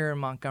or here in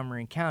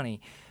Montgomery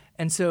County.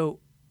 And so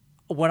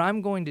what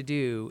I'm going to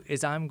do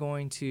is I'm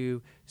going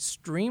to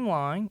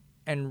streamline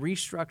and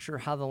restructure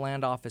how the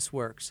land office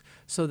works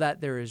so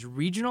that there is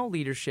regional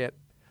leadership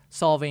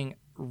solving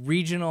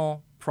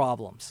regional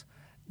problems.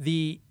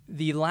 The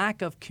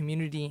lack of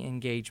community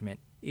engagement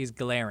is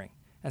glaring,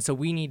 and so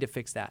we need to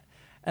fix that.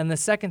 And the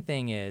second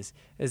thing is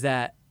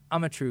that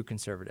I'm a true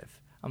conservative.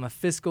 I'm a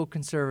fiscal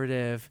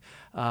conservative.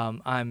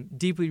 I'm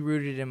deeply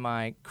rooted in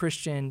my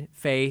Christian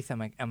faith.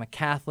 I'm a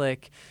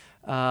Catholic,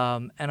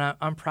 and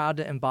I'm proud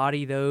to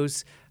embody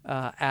those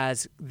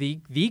as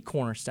the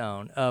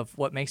cornerstone of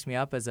what makes me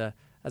up as a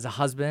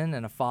husband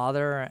and a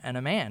father and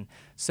a man.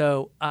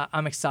 So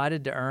I'm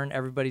excited to earn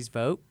everybody's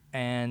vote,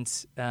 and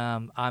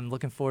I'm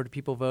looking forward to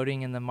people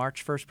voting in the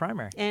March 1st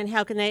primary. And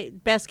how can they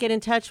best get in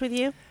touch with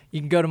you? You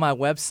can go to my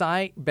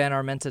website,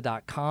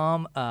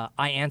 benarmenta.com.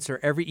 I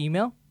answer every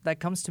email that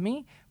comes to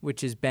me,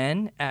 which is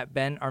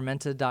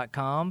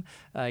ben@benarmenta.com.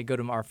 Go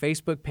to our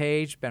Facebook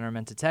page, Ben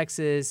Armenta,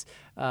 Texas,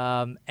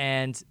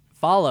 and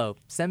follow.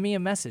 Send me a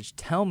message.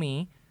 Tell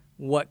me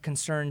what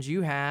concerns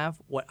you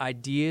have, what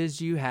ideas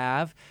you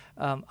have.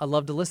 I'd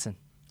love to listen.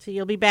 So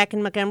you'll be back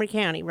in Montgomery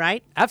County,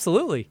 right?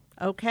 Absolutely.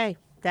 Okay,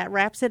 that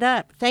wraps it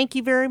up. Thank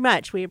you very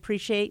much. We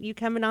appreciate you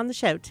coming on the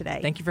show today.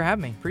 Thank you for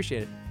having me.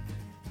 Appreciate it.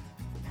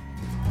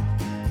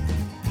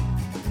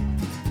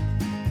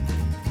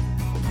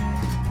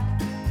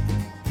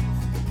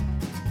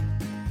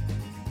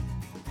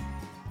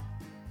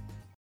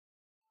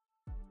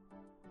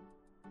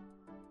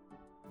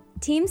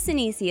 Team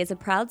Sinisi is a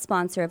proud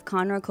sponsor of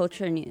Conroe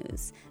Culture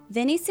News.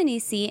 Vinny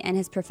Sinisi and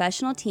his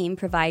professional team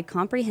provide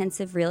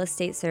comprehensive real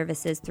estate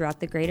services throughout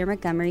the greater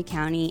Montgomery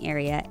County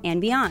area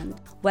and beyond.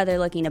 Whether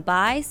looking to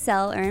buy,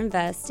 sell, or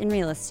invest in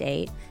real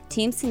estate,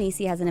 Team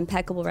Sinisi has an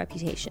impeccable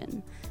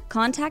reputation.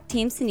 Contact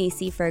Team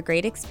Sinisi for a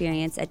great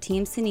experience at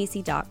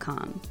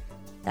teamsinisi.com.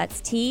 That's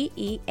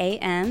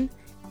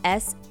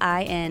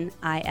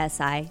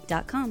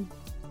TEAMSINISI.com.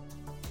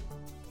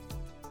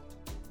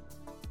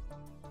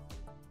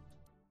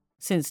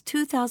 Since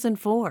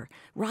 2004,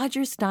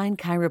 Roger Stein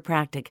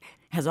Chiropractic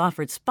has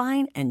offered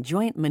spine and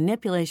joint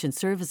manipulation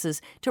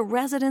services to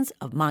residents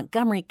of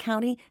Montgomery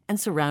County and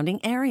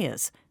surrounding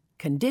areas.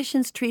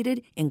 Conditions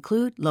treated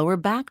include lower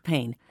back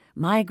pain,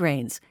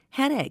 migraines,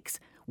 headaches,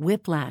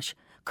 whiplash,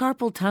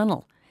 carpal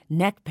tunnel,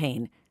 neck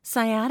pain,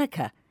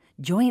 sciatica,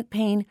 joint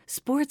pain,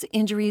 sports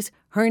injuries,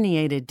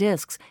 herniated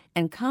discs,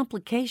 and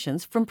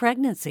complications from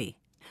pregnancy.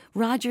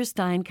 Roger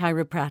Stein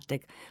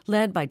Chiropractic,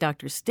 led by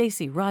Dr.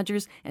 Stacy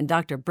Rogers and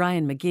Dr.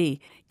 Brian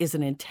McGee, is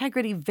an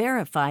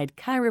integrity-verified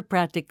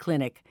chiropractic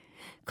clinic.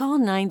 Call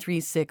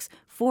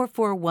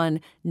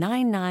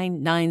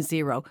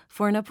 936-441-9990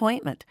 for an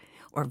appointment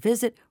or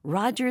visit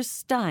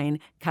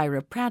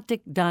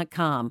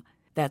rogerssteinchiropractic.com.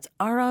 That's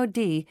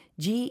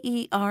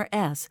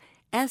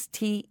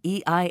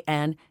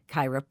RODGERSSTEIN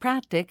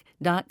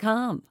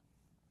chiropractic.com.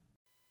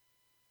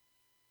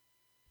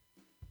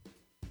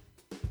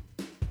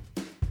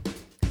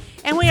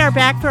 And we are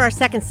back for our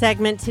second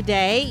segment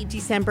today,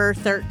 December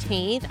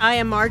 13th. I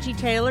am Margie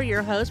Taylor,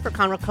 your host for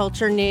Conroe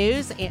Culture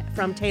News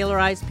from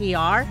Taylorized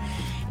PR.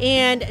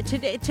 And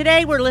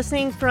today we're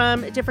listening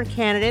from different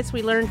candidates.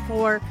 We learned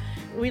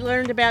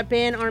about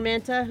Ben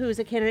Armenta, who's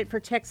a candidate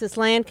for Texas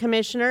Land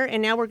Commissioner,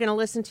 and now we're going to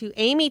listen to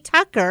Amy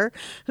Tucker,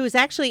 who's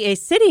actually a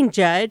sitting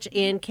judge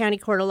in County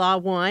Court of Law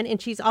 1,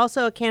 and she's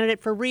also a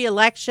candidate for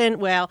re-election.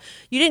 Well,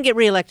 you didn't get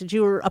re-elected.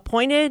 You were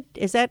appointed.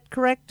 Is that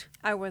correct?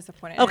 I was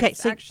appointed. Okay,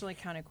 it's so actually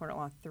County Court of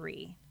Law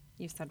 3.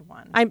 You said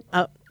 1. I'm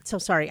so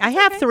sorry. I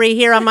have 3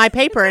 here on my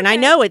paper, and I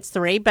know it's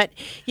 3. But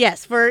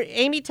yes, for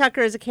Amy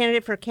Tucker as a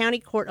candidate for County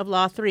Court of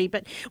Law 3.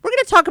 But we're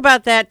going to talk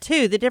about that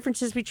too, the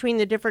differences between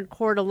the different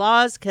court of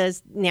laws,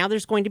 because now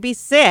there's going to be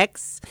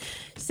six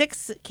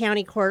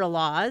county court of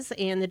laws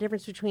and the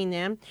difference between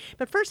them.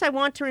 But first, I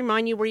want to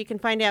remind you where you can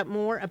find out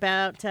more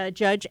about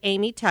Judge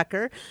Amy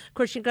Tucker. Of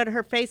course, you can go to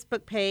her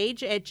Facebook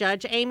page at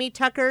Judge Amy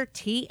Tucker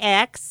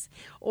TX,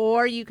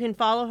 or you can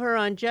follow her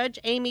on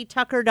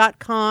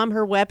judgeamytucker.com,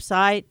 her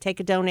website, take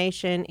a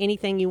donation,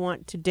 anything you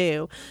want to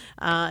do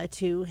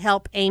to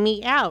help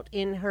Amy out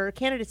in her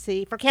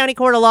candidacy for County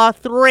Court of Law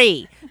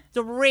 3.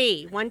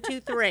 1,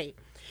 2, 3.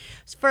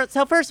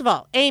 So first of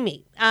all,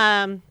 Amy,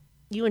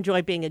 you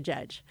enjoy being a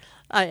judge,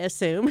 I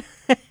assume.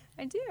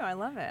 I do. I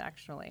love it,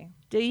 actually.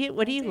 Do you?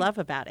 What do you love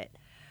about it?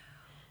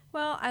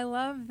 Well, I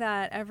love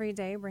that every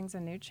day brings a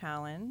new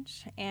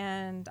challenge,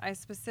 and I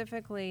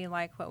specifically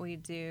like what we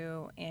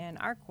do in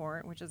our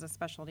court, which is a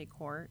specialty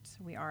court.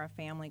 We are a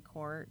family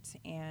court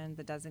and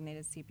the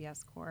designated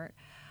CPS court.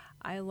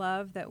 I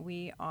love that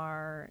we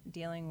are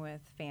dealing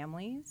with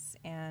families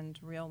and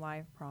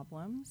real-life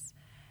problems,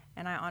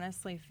 and I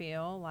honestly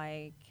feel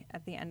like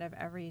at the end of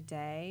every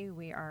day,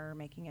 we are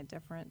making a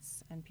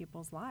difference in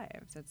people's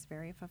lives. It's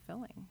very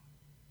fulfilling.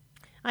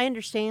 I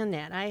understand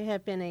that. I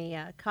have been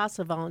a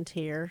CASA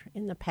volunteer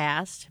in the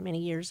past, many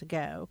years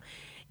ago,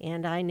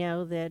 and I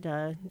know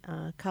that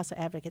CASA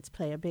advocates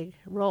play a big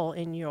role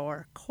in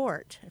your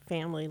court,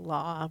 family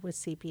law with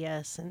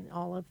CPS and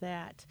all of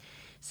that.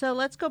 So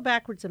let's go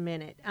backwards a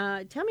minute.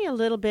 Tell me a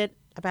little bit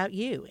about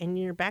you and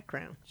your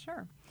background.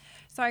 Sure.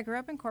 So I grew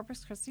up in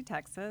Corpus Christi,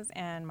 Texas,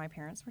 and my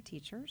parents were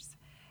teachers.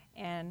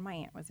 And my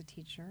aunt was a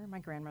teacher. My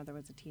grandmother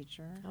was a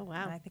teacher. Oh,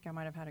 wow. And I think I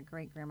might have had a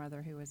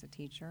great-grandmother who was a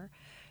teacher.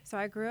 So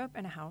I grew up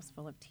in a house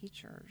full of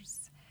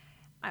teachers.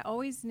 I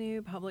always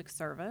knew public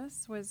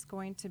service was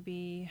going to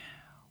be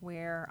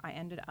where I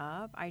ended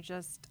up. I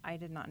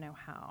did not know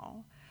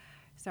how.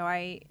 So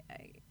I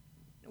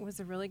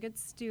was a really good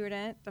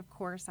student. Of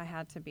course, I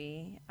had to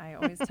be. I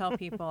always tell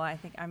people I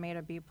think I made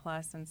a B+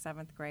 in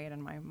 7th grade,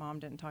 and my mom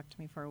didn't talk to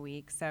me for a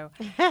week. So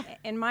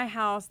in my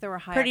house, there were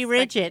pretty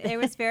rigid. It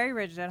was very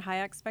rigid,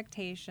 high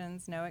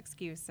expectations, no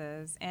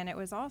excuses, and it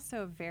was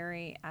also a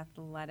very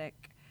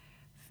athletic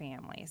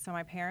family. So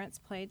my parents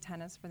played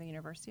tennis for the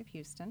University of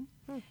Houston.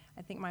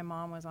 I think my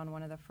mom was on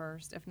one of the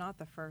first, if not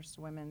the first,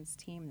 women's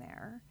team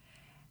there.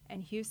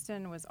 And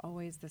Houston was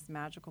always this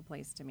magical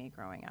place to me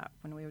growing up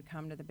when we would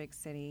come to the big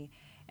city.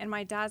 And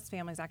my dad's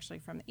family is actually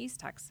from the East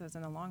Texas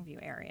in the Longview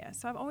area.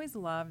 So I've always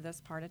loved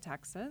this part of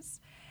Texas.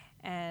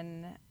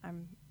 And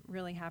I'm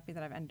really happy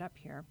that I've ended up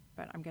here,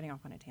 but I'm getting off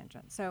on a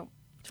tangent. So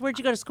where'd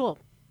you go to school?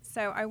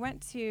 So I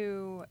went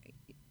to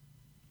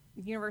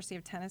University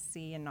of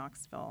Tennessee in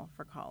Knoxville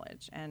for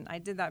college. And I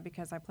did that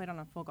because I played on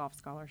a full golf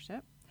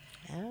scholarship.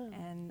 Oh.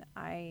 And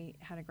I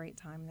had a great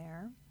time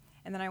there.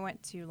 And then I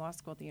went to law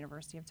school at the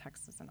University of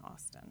Texas in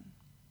Austin.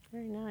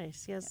 Very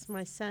nice. Yes,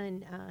 my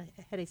son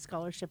had a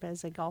scholarship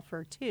as a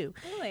golfer, too.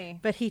 Really?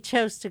 But he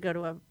chose to go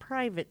to a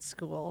private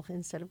school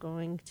instead of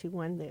going to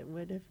one that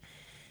would have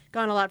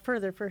gone a lot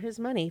further for his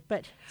money.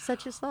 But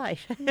such is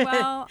life.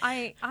 Well,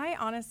 I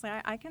honestly,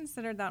 I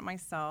considered that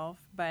myself.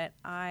 But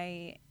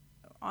I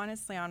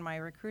honestly, on my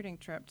recruiting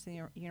trip to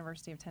the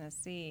University of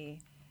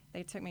Tennessee,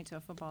 they took me to a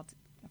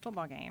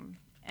football game.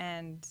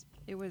 And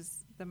it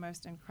was the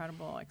most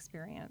incredible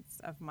experience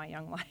of my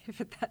young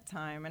life at that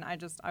time. And I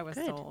was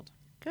Good. sold.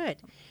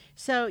 Good.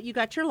 So you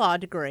got your law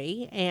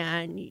degree,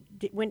 and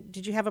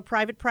did you have a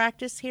private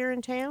practice here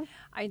in town?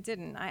 I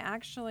didn't. I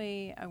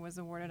actually was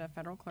awarded a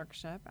federal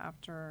clerkship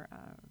after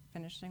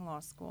finishing law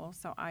school.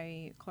 So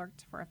I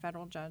clerked for a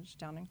federal judge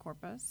down in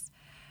Corpus,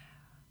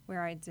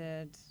 where I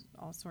did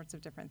all sorts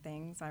of different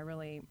things. I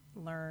really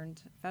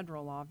learned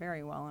federal law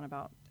very well in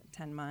about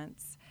 10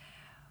 months.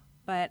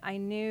 But I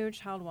knew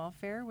child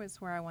welfare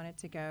was where I wanted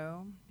to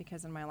go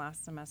because in my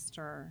last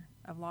semester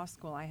of law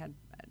school, I had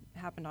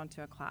happened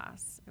onto a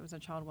class. It was a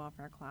child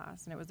welfare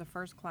class, and it was the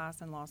first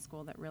class in law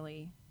school that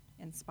really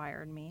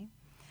inspired me.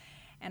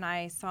 And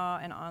I saw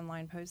an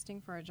online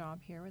posting for a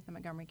job here with the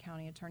Montgomery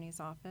County Attorney's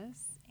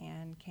Office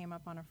and came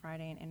up on a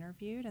Friday and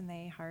interviewed, and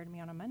they hired me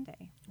on a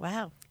Monday.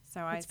 Wow. So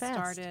That's I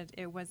fast. started,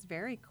 it was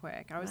very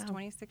quick. I was Wow.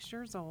 26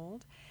 years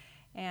old.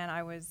 And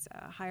I was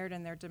hired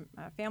in their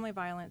family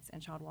violence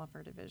and child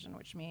welfare division,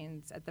 which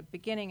means at the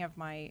beginning of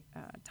my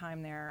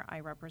time there, I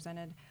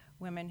represented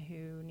women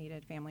who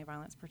needed family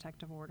violence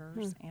protective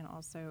orders and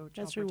also child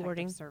That's protective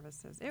rewarding.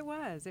 services. It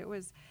was,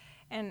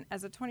 and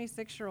as a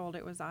 26-year-old,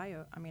 it was I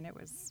learned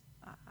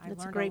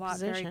That's a a great lot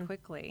very position.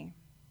 quickly.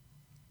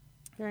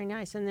 Very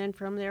nice. And then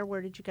from there,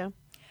 where did you go?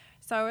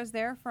 So I was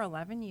there for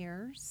 11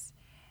 years.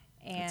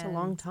 That's a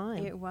long And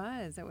time. It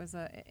was.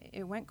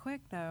 It went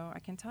quick, though. I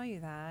can tell you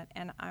that.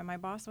 And my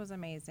boss was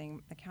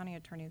amazing. The county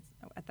attorney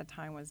at the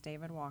time was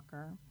David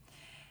Walker.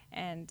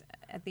 And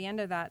at the end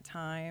of that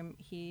time,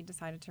 he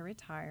decided to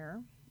retire.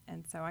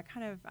 And so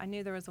I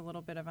knew there was a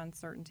little bit of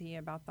uncertainty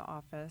about the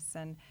office.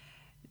 And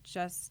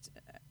just,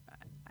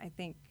 I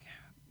think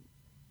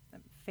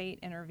fate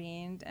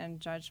intervened, and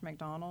Judge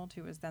McDonald,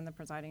 who was then the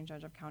presiding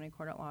judge of County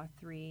Court at Law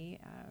 3,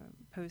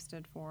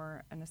 posted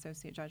for an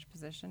associate judge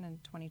position in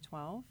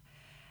 2012.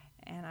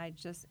 And I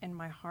just, in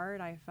my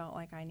heart, I felt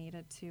like I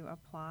needed to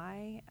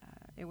apply.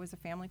 It was a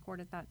family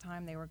court at that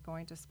time. They were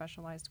going to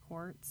specialized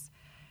courts.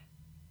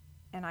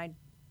 And I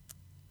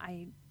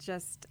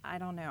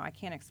don't know, I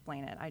can't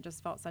explain it. I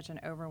just felt such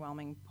an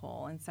overwhelming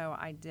pull. And so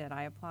I did.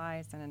 I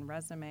applied, sent in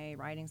resume,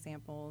 writing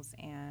samples,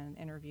 and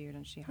interviewed,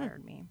 and she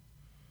hired me.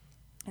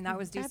 And that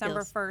was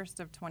December Fabulous. 1st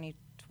of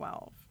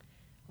 2012.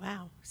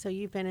 Wow. So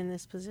you've been in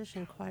this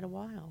position quite a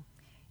while.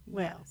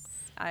 Well,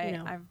 Yes. you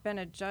know. I've been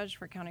a judge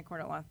for County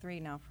Court at Law 3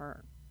 now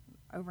for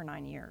over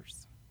 9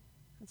 years.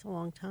 That's a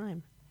long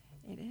time.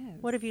 It is.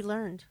 What have you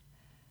learned?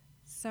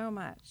 So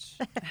much.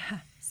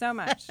 So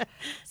much.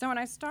 So when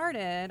I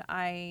started,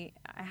 I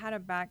had a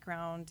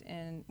background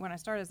when I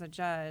started as a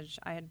judge,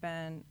 I had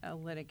been a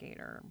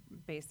litigator,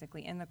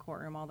 basically, in the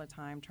courtroom all the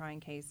time, trying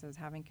cases,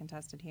 having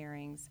contested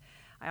hearings.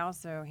 I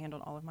also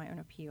handled all of my own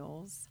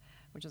appeals,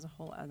 which is a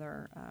whole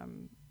other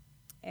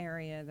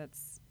area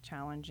that's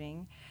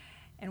challenging.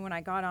 And when I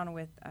got on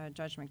with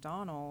Judge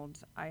McDonald,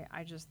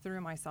 I just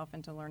threw myself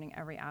into learning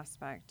every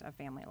aspect of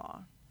family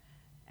law,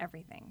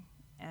 everything.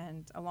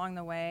 And along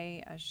the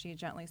way, she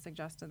gently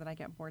suggested that I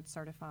get board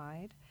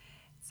certified.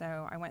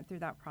 So I went through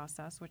that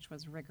process, which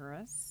was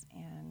rigorous,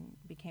 and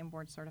became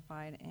board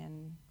certified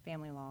in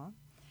family law.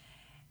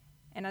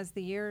 And as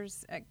the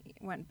years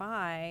went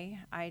by,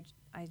 I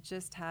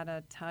just had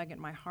a tug at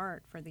my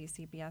heart for these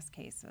CPS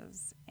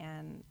cases.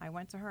 And I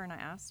went to her and I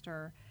asked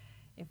her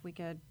if we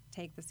could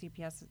take the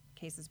CPS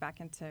cases back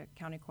into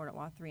County Court at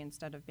Law 3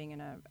 instead of being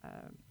in a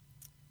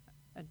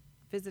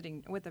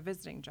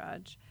visiting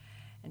judge.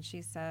 And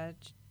she said,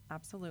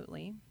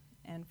 absolutely.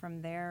 And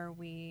from there,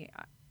 we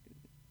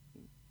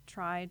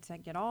tried to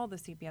get all the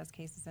CPS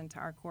cases into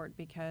our court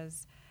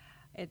because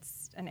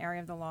it's an area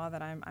of the law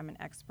that I'm an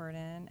expert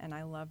in, and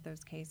I love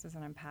those cases,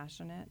 and I'm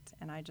passionate.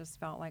 And I just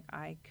felt like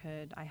I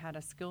had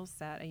a skill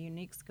set, a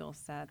unique skill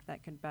set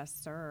that could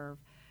best serve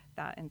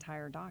that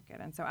entire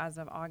docket. And so as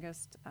of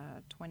August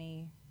 1st,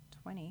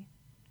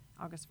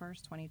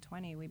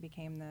 2020, we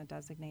became the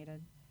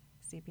designated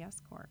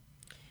CPS court.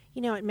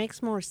 You know, it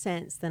makes more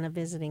sense than a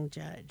visiting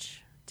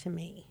judge to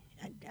me.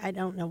 I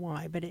don't know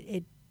why, but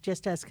it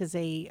just does because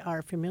they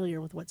are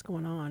familiar with what's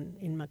going on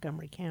in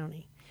Montgomery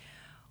County.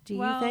 Do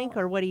you think,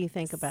 or what do you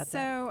think about that?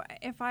 So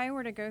if I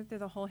were to go through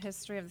the whole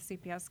history of the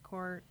CPS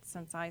court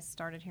since I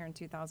started here in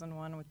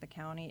 2001 with the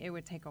county, it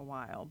would take a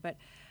while. But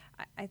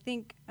I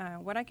think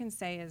what I can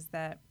say is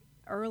that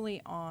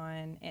early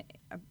on,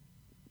 a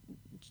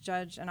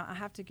judge, and I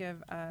have to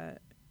give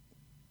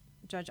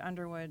Judge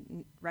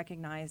Underwood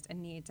recognized a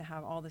need to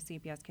have all the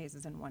CPS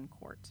cases in one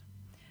court,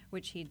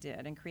 which he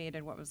did, and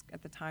created what was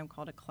at the time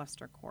called a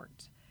cluster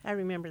court. I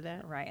remember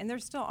that. Right, and there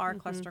still are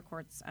cluster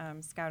courts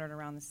scattered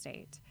around the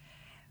state.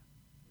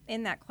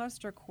 In that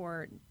cluster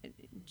court,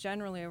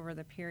 generally over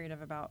the period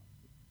of about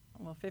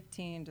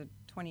 15 to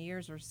 20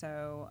 years or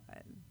so,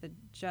 the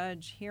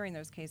judge hearing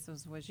those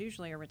cases was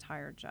usually a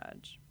retired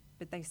judge,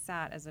 but they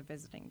sat as a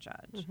visiting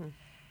judge.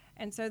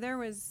 And so there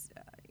was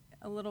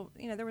a little,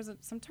 there was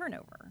some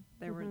turnover.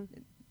 There were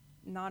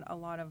not a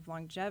lot of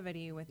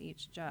longevity with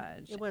each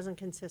judge. It wasn't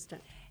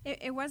consistent.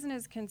 It wasn't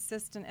as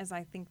consistent as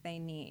I think they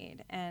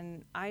need.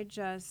 And I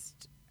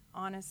just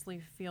honestly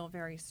feel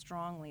very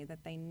strongly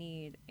that they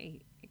need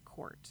a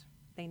court.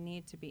 They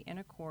need to be in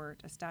a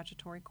court, a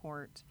statutory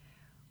court,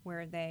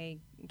 where they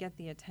get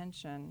the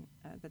attention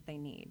that they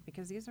need,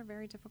 because these are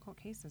very difficult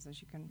cases,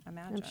 as you can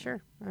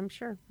imagine. I'm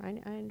sure. I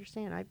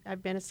understand.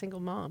 I've been a single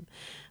mom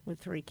with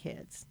 3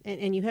 kids.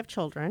 And you have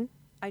children.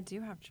 I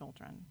do have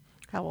children.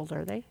 How old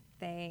are they?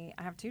 I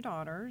have 2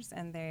 daughters,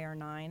 and they are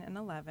 9 and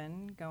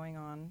 11, going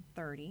on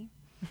 30.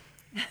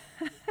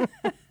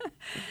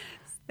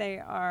 They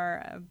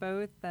are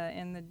both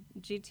in the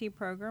GT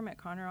program at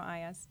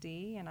Conroe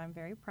ISD, and I'm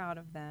very proud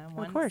of them.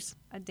 Of course.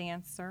 One's a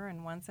dancer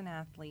and one's an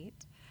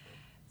athlete.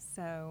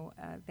 So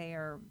they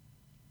are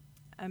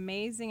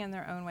amazing in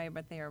their own way,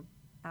 but they are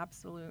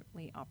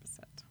absolutely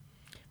opposite.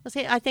 Well,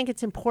 see, I think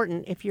it's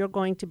important if you're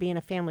going to be in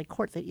a family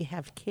court that you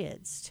have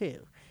kids,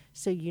 too,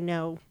 so you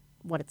know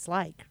what it's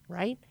like,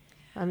 right?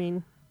 I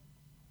mean...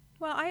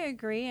 Well, I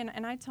agree,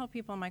 and I tell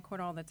people in my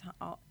court all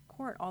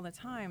the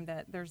time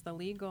that there's the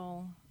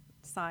legal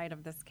side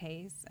of this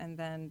case, and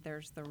then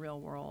there's the real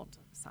world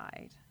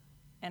side.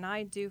 And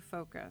I do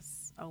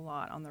focus a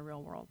lot on the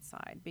real world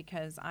side,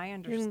 because I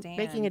understand... You're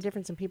making a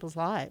difference in people's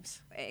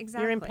lives.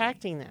 Exactly. You're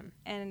impacting them.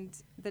 And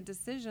the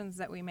decisions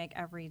that we make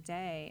every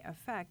day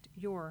affect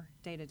your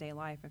day-to-day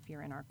life if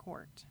you're in our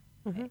court.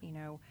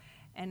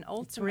 And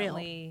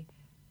ultimately,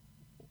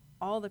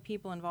 all the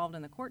people involved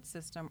in the court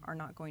system are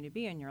not going to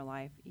be in your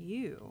life.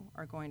 You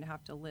are going to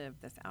have to live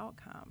this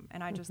outcome.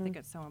 And I just think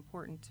it's so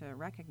important to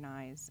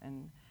recognize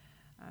and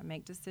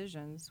make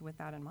decisions with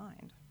that in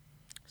mind.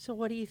 So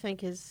what do you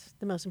think is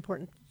the most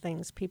important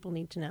things people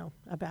need to know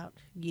about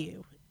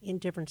you in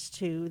difference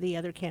to the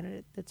other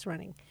candidate that's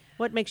running?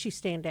 What makes you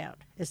stand out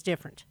as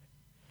different?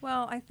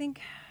 Well, I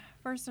think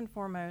first and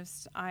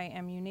foremost, I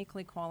am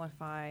uniquely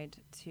qualified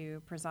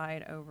to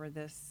preside over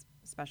this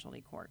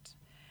specialty court.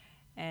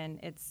 And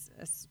it's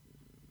a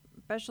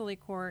specialty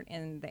court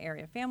in the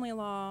area of family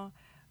law,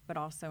 but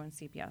also in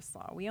CPS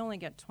law. We only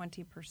get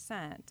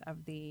 20%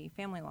 of the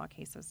family law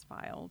cases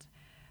filed,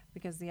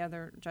 because the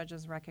other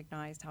judges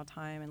recognized how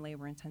time and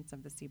labor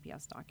intensive the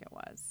CPS docket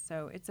was.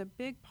 So it's a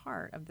big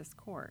part of this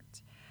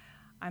court.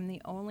 I'm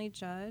the only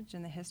judge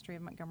in the history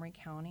of Montgomery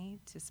County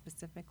to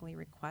specifically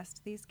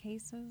request these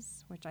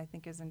cases, which I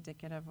think is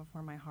indicative of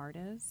where my heart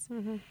is.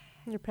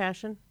 Your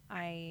passion?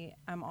 I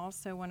am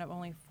also one of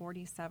only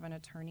 47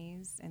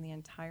 attorneys in the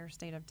entire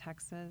state of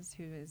Texas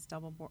who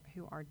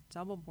are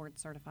double board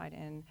certified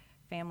in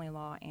family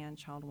law and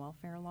child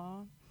welfare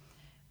law.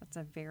 That's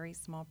a very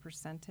small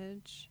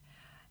percentage.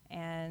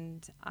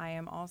 And I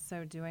am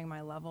also doing my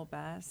level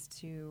best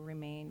to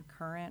remain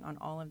current on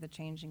all of the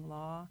changing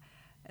law.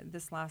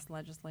 This last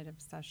legislative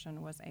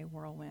session was a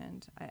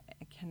whirlwind. I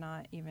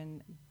cannot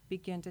even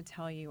begin to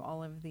tell you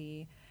all of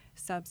the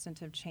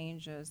substantive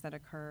changes that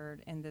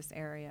occurred in this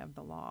area of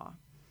the law.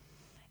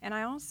 And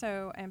I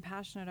also am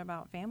passionate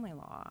about family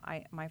law.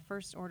 My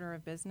first order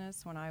of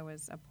business when I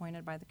was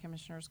appointed by the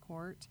Commissioner's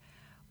Court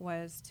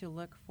was to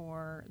look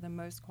for the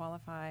most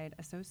qualified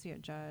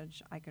associate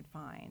judge I could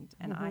find,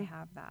 and I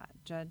have that.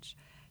 Judge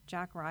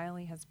Jack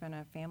Riley has been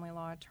a family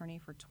law attorney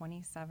for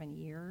 27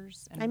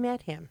 years. And I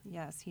met him.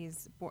 Yes,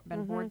 he's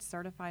been board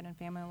certified in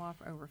family law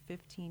for over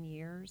 15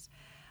 years.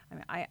 I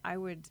mean,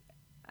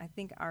 I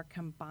think our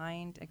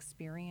combined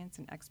experience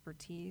and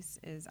expertise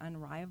is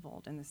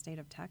unrivaled in the state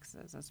of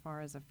Texas as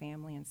far as a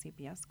family and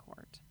CPS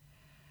court.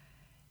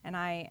 And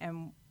I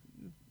am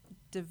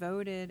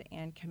devoted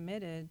and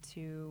committed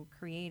to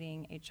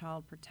creating a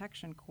child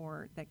protection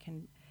court that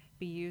can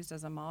be used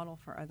as a model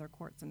for other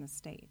courts in the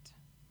state.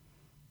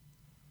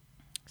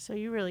 So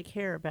you really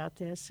care about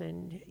this,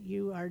 and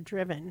you are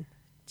driven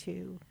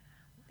to,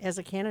 as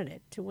a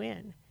candidate, to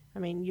win. I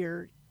mean,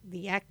 you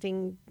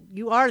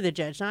are the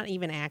judge, not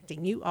even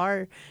acting. You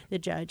are the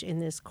judge in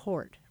this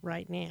court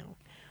right now.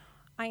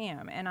 I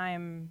am, and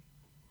I'm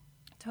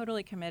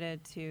totally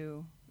committed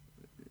to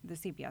the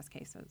CPS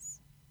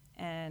cases.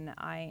 And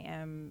I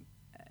am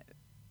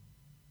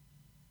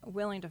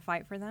willing to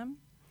fight for them,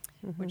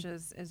 which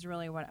is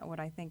really what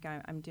I think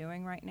I'm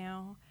doing right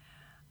now.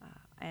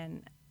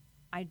 And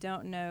I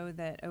don't know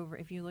that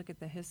if you look at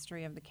the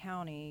history of the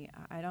county,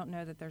 I don't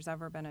know that there's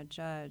ever been a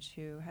judge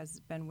who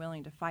has been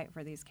willing to fight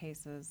for these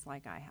cases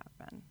like I have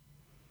been.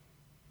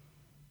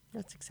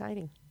 That's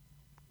exciting.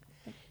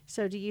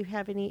 So do you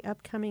have any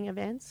upcoming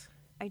events?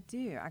 I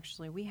do,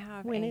 actually. We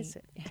have When is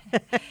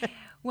it?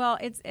 Well,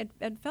 it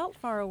felt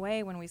far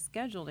away when we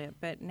scheduled it,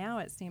 but now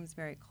it seems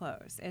very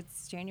close.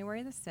 It's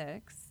January the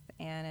 6th,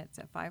 and it's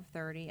at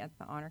 5:30 at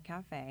the Honor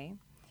Cafe.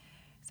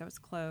 So it's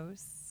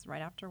close,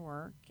 right after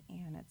work,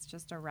 and it's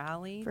just a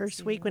rally.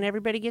 First week when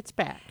everybody gets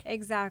back.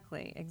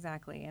 Exactly.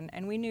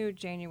 And we knew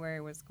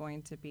January was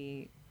going to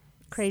be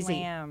Crazy.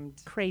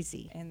 slammed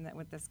Crazy.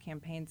 with this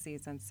campaign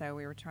season, so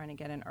we were trying to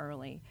get in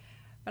early.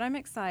 But I'm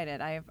excited.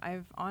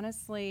 I've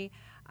honestly,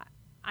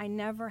 I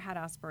never had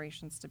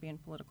aspirations to be in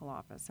political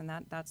office, and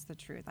that's the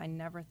truth. I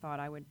never thought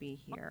I would be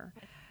here.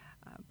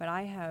 But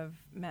I have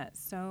met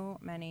so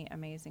many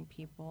amazing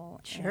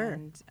people. Sure,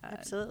 and,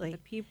 absolutely. The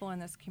people in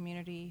this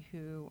community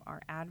who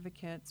are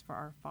advocates for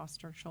our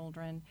foster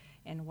children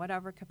in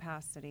whatever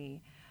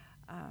capacity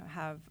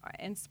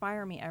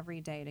inspire me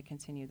every day to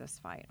continue this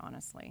fight,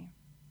 honestly.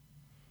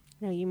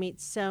 No, you meet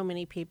so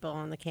many people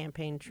on the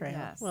campaign trail.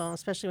 Yes. Well,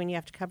 especially when you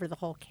have to cover the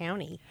whole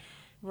county,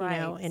 Right.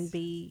 you know, and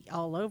be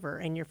all over,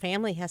 and your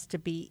family has to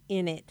be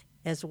in it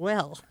as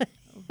well.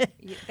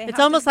 It's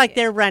almost like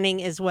they're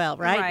running as well,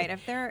 right?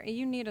 Right.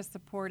 You need a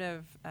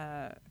supportive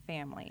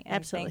family, and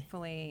Absolutely.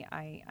 thankfully,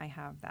 I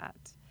have that.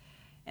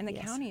 And the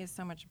Yes. county is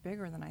so much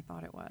bigger than I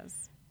thought it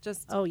was.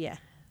 Just Oh yeah,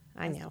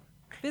 I know.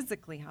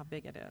 physically how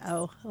big it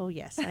is. Oh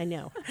yes, I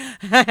know.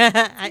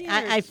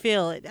 I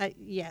feel it.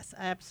 Yes,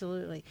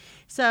 absolutely.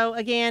 So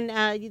again,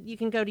 you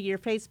can go to your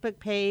Facebook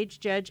page,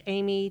 Judge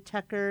Amy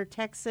Tucker,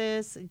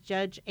 Texas,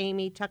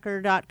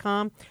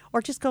 JudgeAmyTucker.com,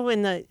 or just go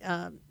in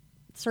the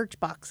search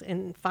box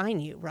and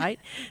find you, right?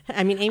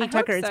 I mean, Amy I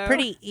Tucker, hope it's so.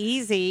 pretty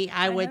easy,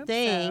 I would hope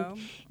think. so.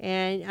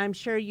 And I'm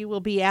sure you will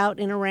be out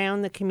and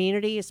around the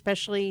community,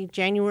 especially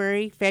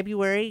January,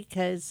 February,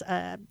 because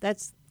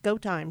that's go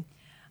time.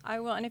 I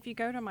will, and if you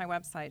go to my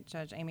website,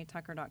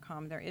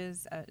 JudgeAmyTucker.com, there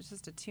is it's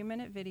just a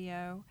 2-minute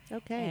video.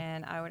 Okay.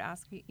 And I would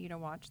ask you to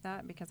watch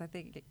that because I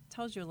think it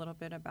tells you a little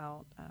bit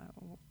about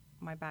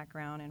my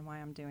background and why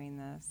I'm doing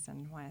this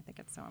and why I think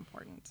it's so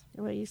important.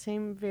 Well, you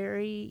seem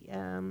very,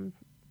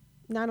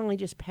 not only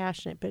just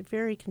passionate, but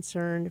very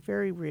concerned,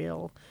 very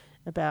real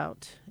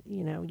about,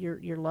 you know,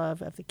 your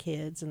love of the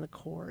kids and the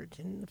court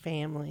and the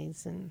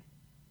families. And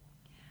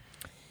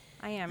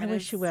I am. I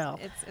wish you well.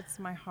 It's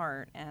my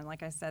heart, and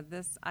like I said,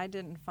 I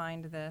didn't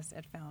find this;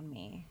 it found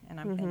me, and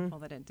I'm Mm-hmm. thankful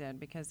that it did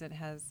because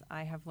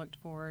I have looked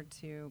forward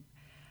to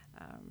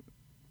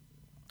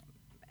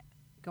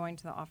going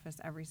to the office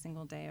every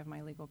single day of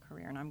my legal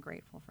career, and I'm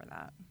grateful for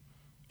that.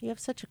 you have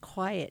such a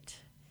quiet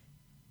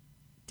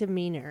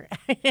demeanor.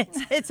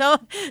 it's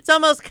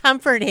almost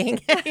comforting,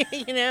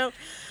 you know.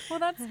 Well,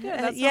 that's good.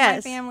 That's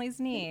yes. what my families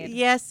need.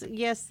 Yes,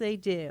 they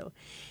do.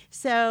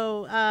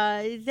 So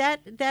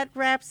that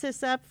wraps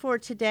us up for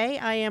today.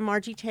 I am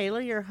Margie Taylor,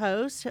 your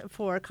host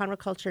for Conroe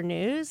Culture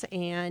News,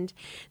 and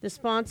the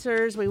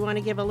sponsors, we want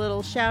to give a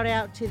little shout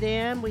out to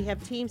them. We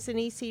have Team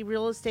Sinisi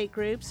Real Estate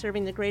Group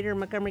serving the greater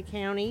Montgomery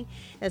County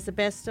as the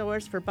best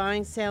source for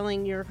buying,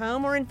 selling your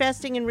home, or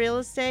investing in real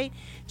estate.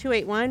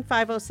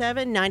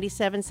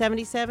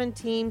 281-507-9777,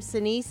 Team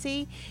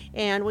Sinisi.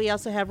 And we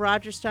also have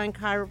Roger Stein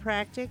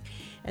Chiropractic,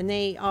 and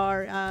they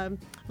are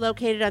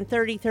located on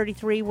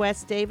 3033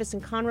 West Davis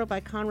in Conroe by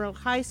Conroe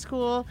High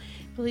School.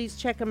 Please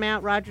check them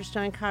out,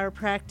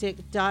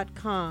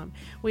 rogersteinchiropractic.com.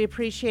 We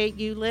appreciate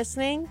you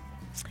listening,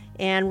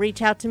 and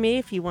reach out to me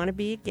if you want to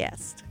be a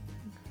guest.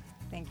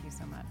 Thank you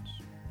so much.